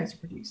cellular phenotypes are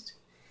produced.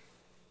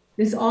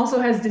 This also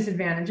has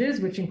disadvantages,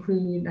 which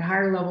include the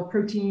higher level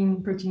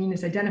protein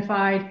units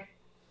identified,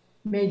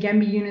 may again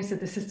be units that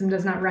the system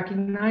does not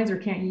recognize or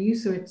can't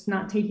use, so it's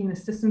not taking the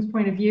system's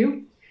point of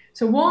view.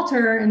 So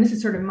Walter, and this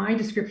is sort of my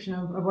description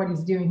of what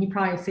he's doing, he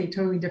probably say it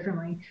totally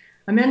differently,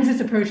 amends this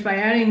approach by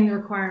adding the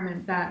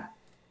requirement that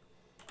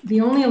the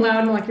only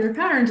allowed molecular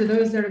patterns are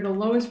those that are the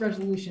lowest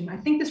resolution. I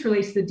think this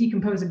relates to the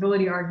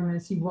decomposability argument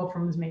that Steve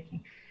Wolfram was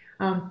making,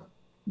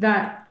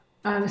 that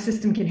the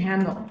system can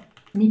handle.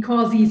 And he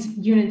calls these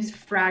units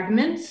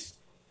fragments.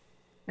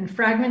 And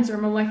fragments are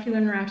molecular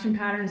interaction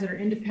patterns that are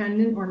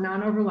independent or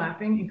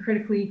non-overlapping, and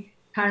critically,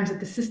 patterns that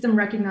the system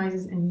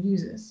recognizes and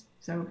uses.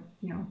 So,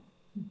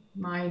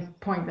 my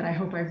point that I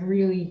hope I've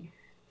really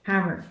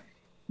hammered.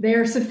 They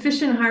are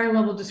sufficient higher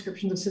level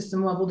descriptions of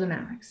system level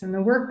dynamics. And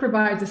the work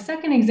provides a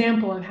second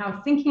example of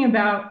how thinking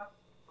about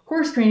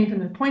coarse-graining from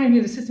the point of view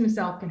of the system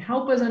itself can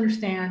help us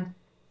understand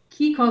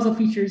key causal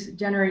features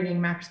generating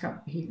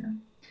macroscopic behavior.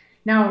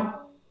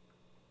 Now,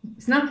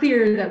 it's not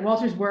clear that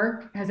Walter's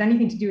work has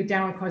anything to do with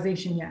downward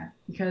causation yet,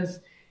 because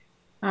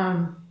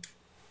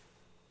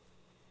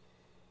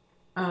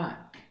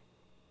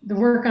the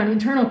work on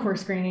internal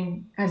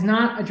coarse-graining has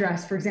not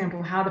addressed, for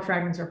example, how the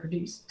fragments are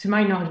produced. To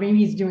my knowledge, maybe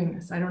he's doing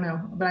this, I don't know.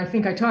 But I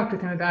think I talked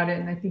with him about it,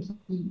 and I think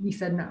he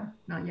said no,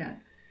 not yet.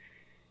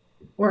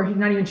 Or he's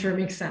not even sure it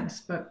makes sense.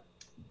 But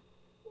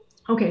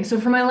okay, so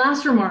for my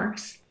last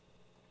remarks,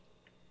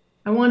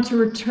 I want to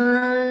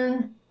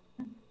return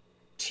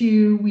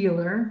to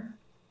Wheeler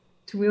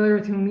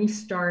with whom we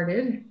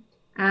started.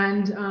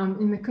 And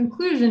in the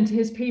conclusion to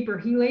his paper,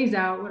 he lays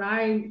out what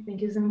I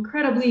think is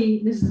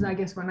incredibly, this is, I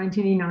guess,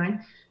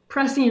 1989,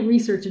 prescient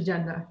research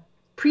agenda,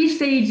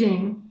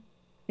 presaging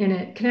in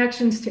it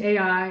connections to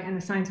AI and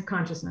the science of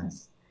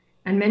consciousness.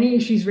 And many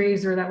issues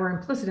raised that were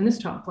implicit in this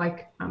talk,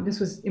 like this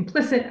was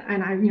implicit,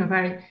 and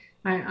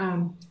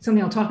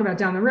something I'll talk about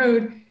down the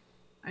road,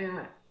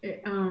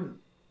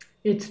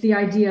 it's the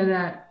idea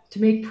that to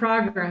make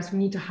progress, we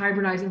need to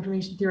hybridize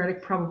information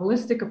theoretic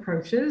probabilistic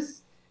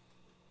approaches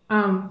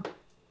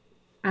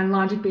and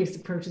logic-based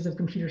approaches of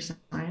computer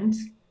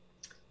science.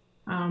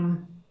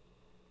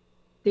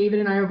 David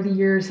and I over the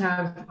years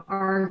have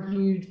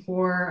argued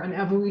for an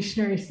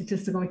evolutionary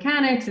statistical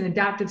mechanics and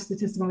adaptive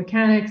statistical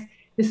mechanics.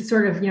 This is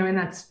sort of, in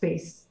that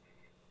space.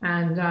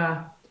 And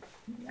I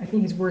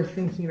think it's worth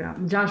thinking about.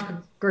 And Josh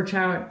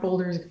Gorchow at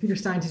Boulder, is a computer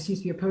scientist,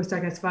 used to be a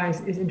postdoc at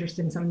SFI, is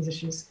interested in some of these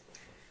issues.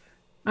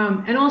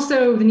 And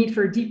also the need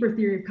for a deeper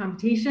theory of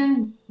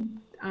computation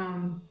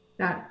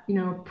that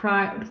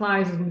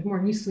applies and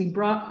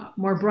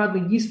more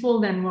broadly useful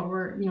than what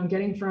we're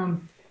getting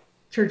from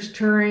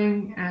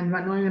Church-Turing and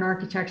von Neumann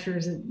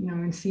architectures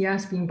in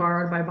CS being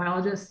borrowed by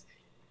biologists.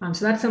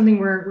 So that's something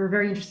we're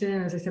very interested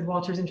in. As I said,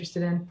 Walter's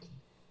interested in.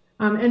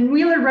 And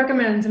Wheeler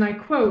recommends, and I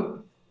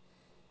quote,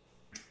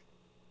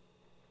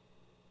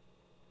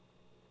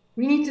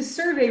 "We need to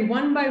survey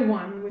one by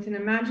one with an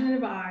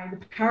imaginative eye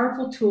the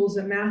powerful tools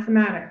that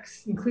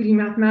mathematics, including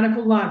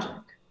mathematical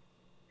logic,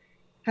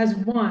 has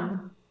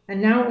won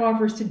and now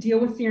offers to deal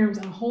with theorems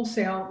on a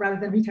wholesale rather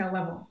than retail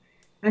level.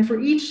 And for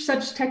each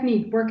such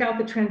technique, work out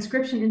the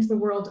transcription into the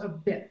world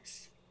of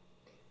bits.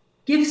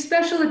 Give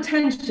special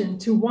attention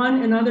to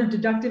one another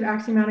deductive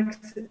axiomatic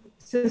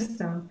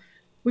system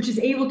which is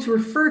able to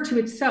refer to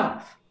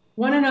itself,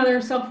 one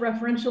another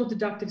self-referential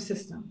deductive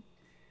system.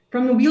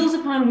 From the wheels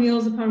upon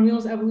wheels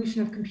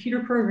evolution of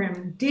computer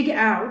programming, dig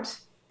out,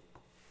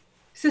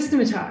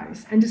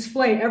 systematize, and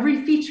display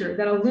every feature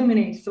that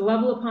illuminates the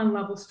level upon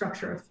level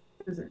structure of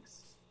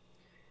physics.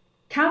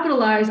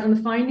 Capitalize on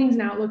the findings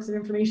and outlooks of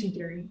information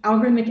theory,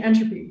 algorithmic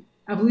entropy,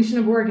 evolution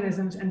of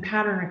organisms, and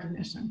pattern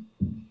recognition.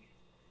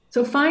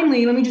 So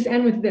finally, let me just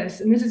end with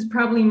this, and this is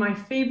probably my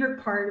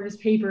favorite part of his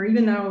paper,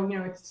 even though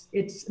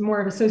it's more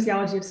of a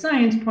sociology of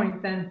science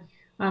point than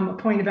a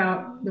point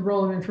about the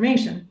role of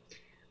information.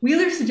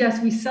 Wheeler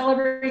suggests we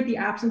celebrate the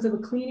absence of a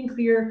clean and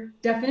clear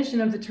definition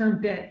of the term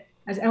bit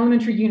as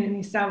elementary unit in the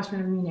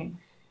establishment of meaning,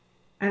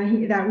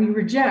 and that we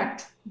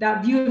reject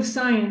that view of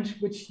science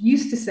which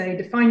used to say,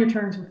 define your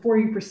terms before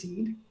you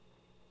proceed.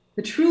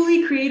 The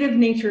truly creative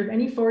nature of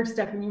any forward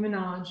step in human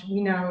knowledge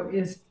we know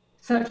is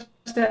such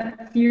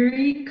that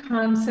theory,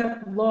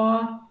 concept,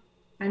 law,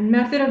 and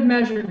method of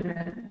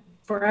measurement,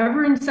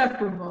 forever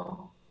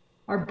inseparable,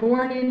 are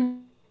born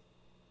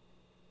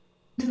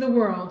into the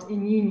world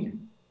in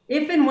union.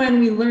 If and when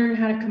we learn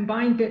how to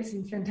combine bits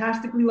in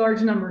fantastically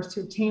large numbers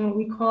to obtain what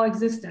we call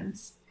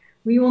existence,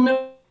 we will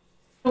know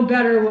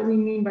better what we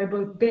mean by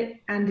both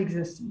bit and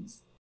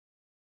existence.